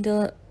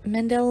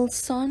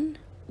Mendelssohn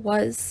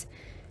was,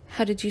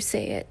 how did you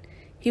say it?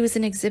 He was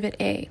an Exhibit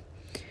A.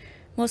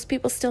 Most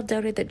people still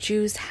doubted that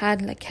Jews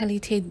had la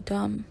qualité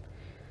d'homme.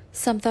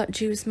 Some thought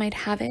Jews might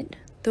have it.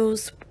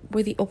 Those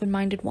were the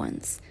open-minded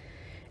ones.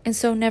 And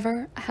so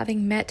never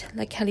having met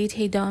la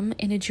qualité d'homme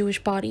in a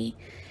Jewish body,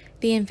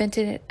 they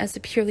invented it as a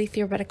purely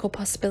theoretical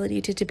possibility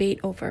to debate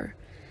over.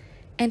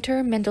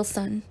 Enter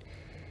Mendelssohn.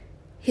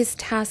 His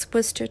task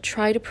was to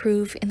try to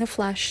prove in the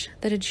flesh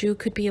that a Jew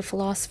could be a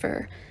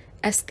philosopher,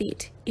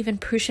 aesthete, even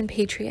Prussian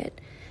patriot,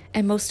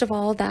 and most of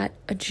all that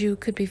a Jew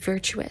could be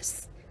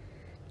virtuous.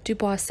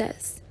 Dubois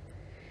says,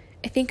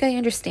 I think I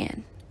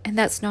understand, and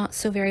that's not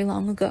so very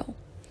long ago.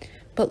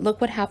 But look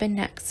what happened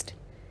next.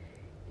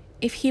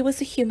 If he was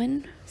a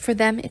human, for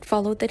them it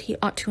followed that he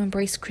ought to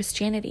embrace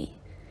Christianity.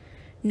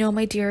 No,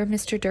 my dear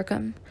Mr.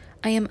 Durkheim,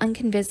 I am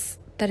unconvinced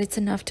that it's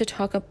enough to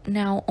talk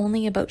now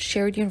only about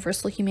shared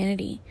universal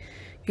humanity,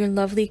 your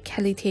lovely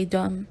qualité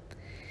d'homme.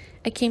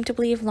 I came to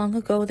believe long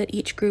ago that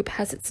each group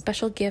has its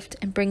special gift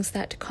and brings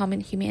that to common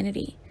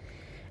humanity,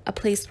 a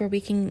place where we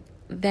can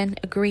then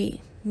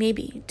agree,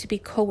 maybe, to be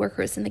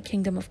co-workers in the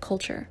kingdom of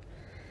culture.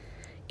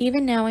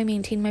 Even now I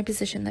maintain my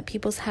position that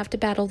peoples have to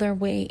battle their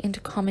way into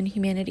common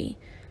humanity,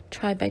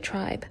 tribe by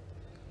tribe.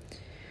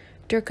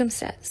 Durkheim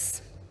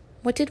says,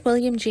 what did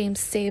William James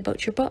say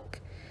about your book?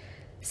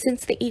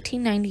 Since the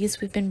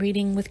 1890s, we've been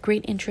reading with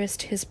great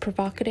interest his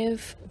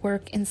provocative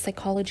work in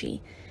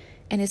psychology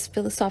and his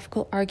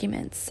philosophical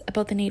arguments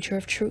about the nature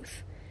of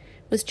truth.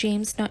 Was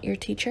James not your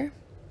teacher?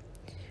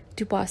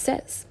 Dubois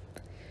says,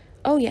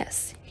 oh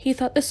yes, he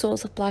thought The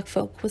Souls of Black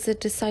Folk was a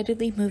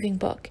decidedly moving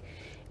book,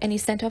 and he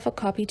sent off a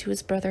copy to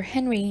his brother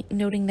Henry,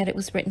 noting that it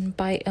was written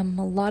by a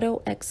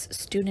mulatto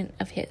ex-student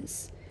of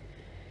his.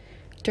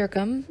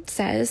 Durkheim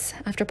says,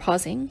 after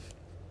pausing,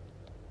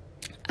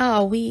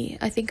 ah, oui,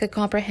 I think I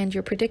comprehend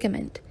your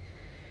predicament.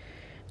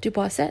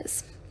 Dubois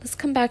says, let's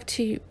come back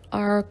to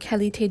our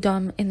qualité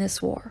d'homme in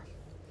this war.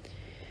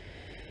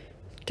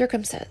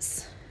 Durkheim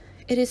says,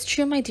 it is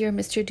true, my dear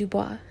Mr.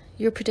 Dubois,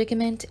 your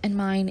predicament and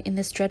mine in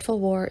this dreadful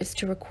war is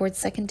to record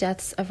second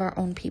deaths of our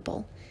own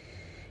people.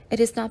 It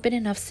has not been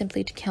enough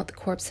simply to count the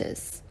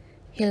corpses.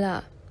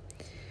 Hélas.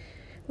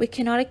 We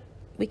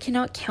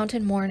cannot count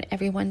and mourn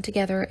everyone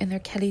together in their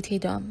qualité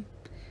d'homme.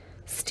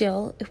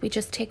 Still, if we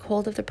just take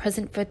hold of the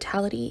present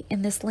vitality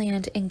in this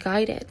land and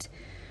guide it,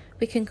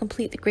 we can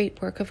complete the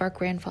great work of our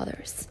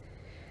grandfathers.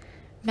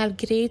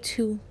 Malgré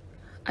tout,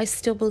 I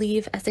still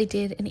believe, as I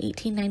did in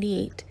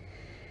 1898,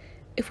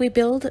 if we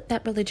build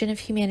that religion of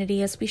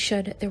humanity as we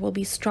should, there will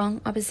be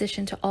strong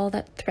opposition to all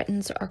that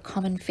threatens our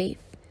common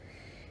faith.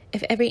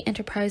 If every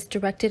enterprise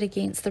directed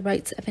against the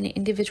rights of an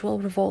individual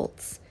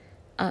revolts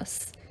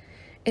us,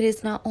 it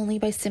is not only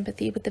by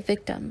sympathy with the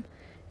victim,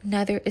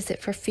 neither is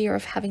it for fear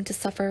of having to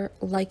suffer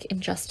like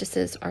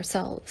injustices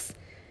ourselves.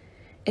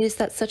 It is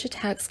that such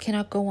attacks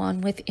cannot go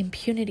on with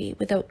impunity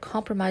without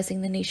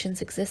compromising the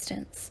nation's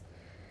existence.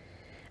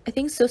 I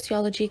think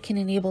sociology can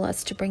enable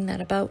us to bring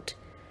that about.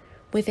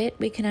 With it,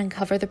 we can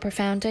uncover the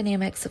profound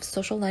dynamics of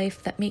social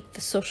life that make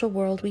the social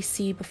world we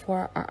see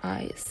before our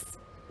eyes.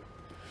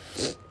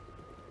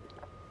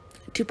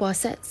 Dubois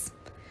says,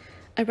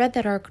 I read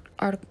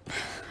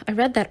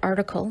that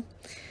article.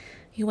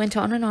 You went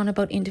on and on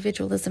about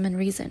individualism and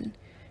reason.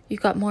 You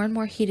got more and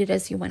more heated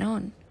as you went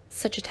on.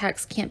 Such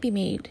attacks can't be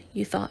made,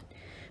 you thought,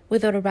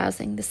 without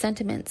arousing the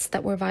sentiments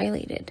that were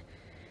violated.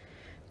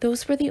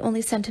 Those were the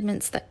only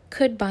sentiments that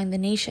could bind the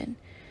nation,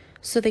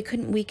 so they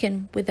couldn't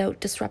weaken without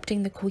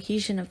disrupting the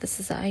cohesion of the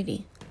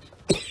society.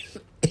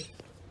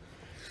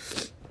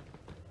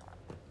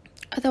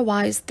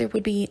 Otherwise, there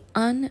would be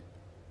a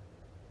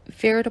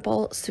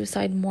veritable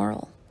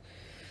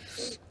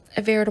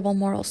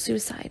moral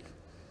suicide.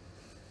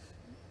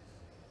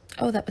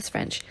 Oh, that was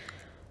French.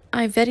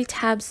 Un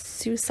véritable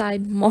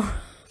suicide moral.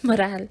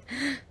 A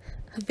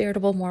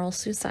veritable moral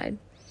suicide.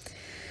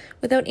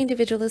 Without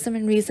individualism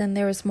and reason,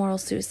 there is moral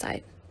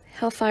suicide.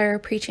 Hellfire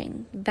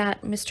preaching,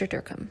 that Mr.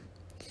 Durkheim.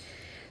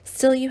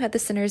 Still, you had the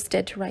sinners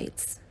dead to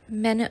rights.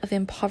 Men of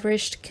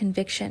impoverished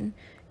conviction,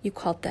 you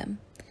called them.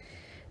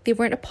 They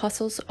weren't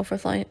apostles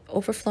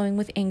overflowing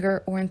with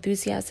anger or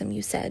enthusiasm,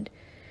 you said.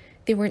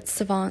 They weren't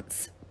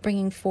savants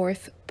bringing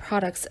forth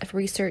products of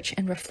research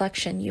and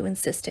reflection, you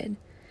insisted.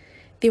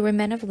 They were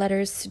men of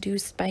letters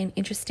seduced by an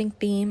interesting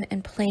theme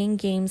and playing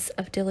games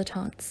of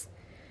dilettantes.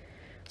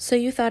 So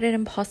you thought it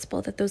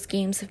impossible that those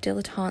games of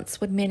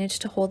dilettantes would manage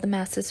to hold the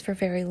masses for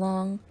very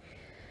long.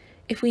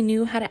 If we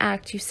knew how to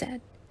act, you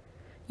said.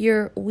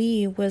 Your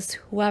we was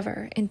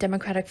whoever in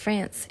democratic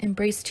France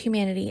embraced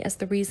humanity as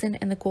the reason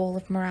and the goal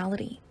of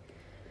morality.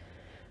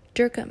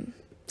 Durkheim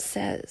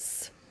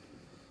says,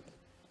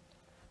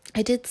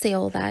 I did say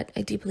all that,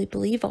 I deeply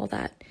believe all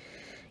that,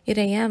 yet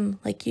I am,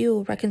 like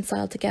you,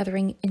 reconciled to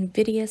gathering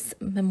invidious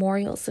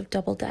memorials of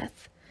double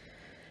death.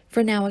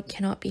 For now it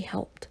cannot be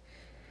helped.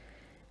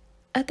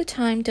 At the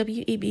time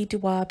W.E.B. Du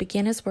Bois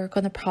began his work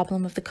on the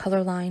problem of the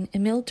color line,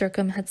 Emile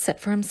Durkheim had set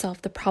for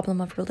himself the problem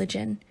of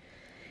religion.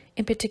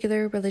 In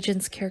particular,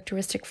 religion's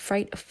characteristic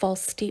fright of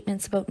false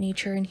statements about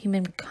nature and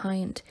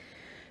humankind,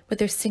 with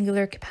their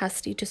singular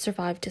capacity to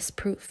survive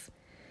disproof.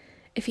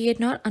 If he had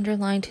not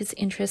underlined his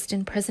interest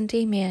in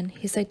present-day man,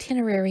 his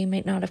itinerary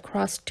might not have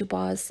crossed Du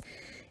Bois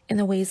in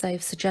the ways I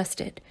have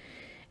suggested,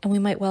 and we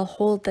might well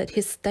hold that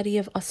his study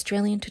of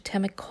Australian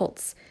totemic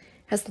cults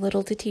has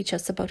little to teach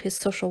us about his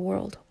social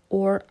world,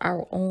 or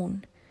our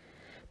own.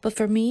 But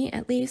for me,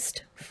 at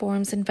least,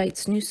 Forums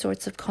invites new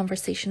sorts of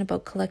conversation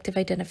about collective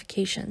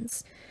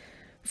identifications,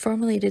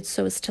 formulated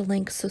so as to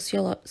link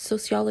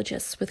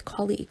sociologists with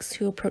colleagues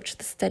who approach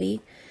the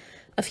study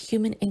of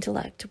human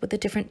intellect with the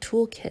different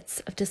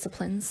toolkits of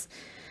disciplines,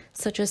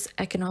 such as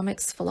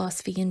economics,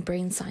 philosophy, and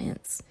brain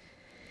science.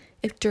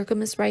 If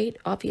Durkheim is right,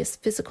 obvious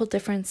physical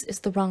difference is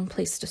the wrong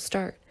place to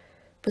start,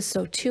 but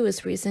so too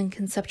is reason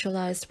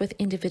conceptualized with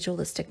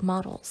individualistic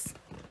models.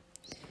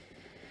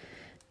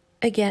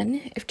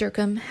 Again, if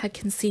Durkheim had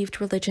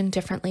conceived religion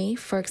differently,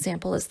 for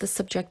example, as the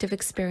subjective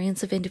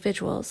experience of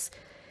individuals,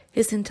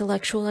 his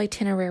intellectual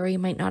itinerary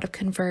might not have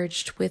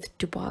converged with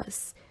Du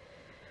Bois.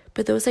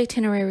 But those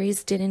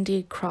itineraries did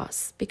indeed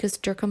cross, because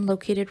Durkheim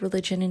located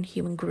religion in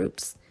human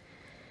groups,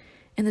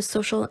 in the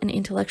social and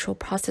intellectual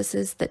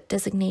processes that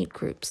designate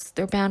groups,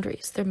 their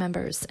boundaries, their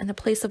members, and the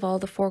place of all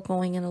the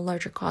foregoing in the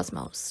larger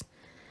cosmos.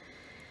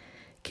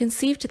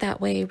 Conceived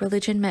that way,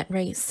 religion met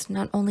race,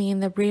 not only in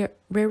the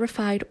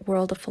rarefied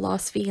world of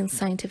philosophy and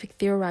scientific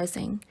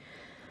theorizing,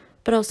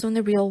 but also in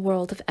the real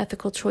world of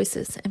ethical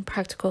choices and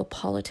practical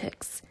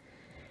politics.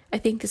 I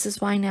think this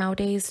is why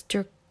nowadays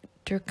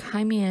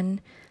Durkheimian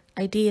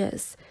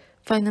ideas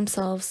find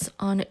themselves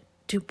on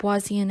Du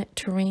Boisian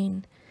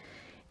terrain.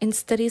 In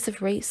studies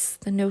of race,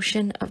 the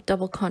notion of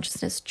double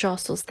consciousness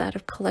jostles that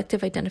of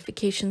collective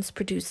identifications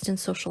produced in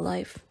social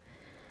life.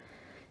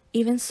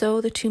 Even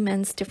so, the two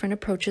men's different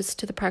approaches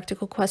to the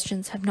practical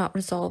questions have not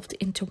resolved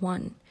into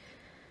one.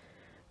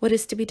 What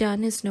is to be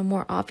done is no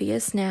more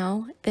obvious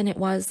now than it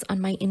was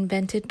on my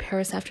invented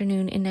Paris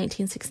afternoon in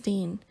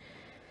 1916.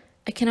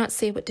 I cannot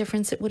say what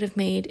difference it would have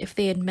made if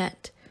they had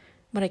met.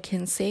 What I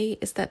can say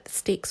is that the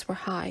stakes were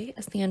high,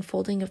 as the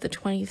unfolding of the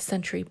 20th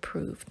century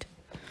proved.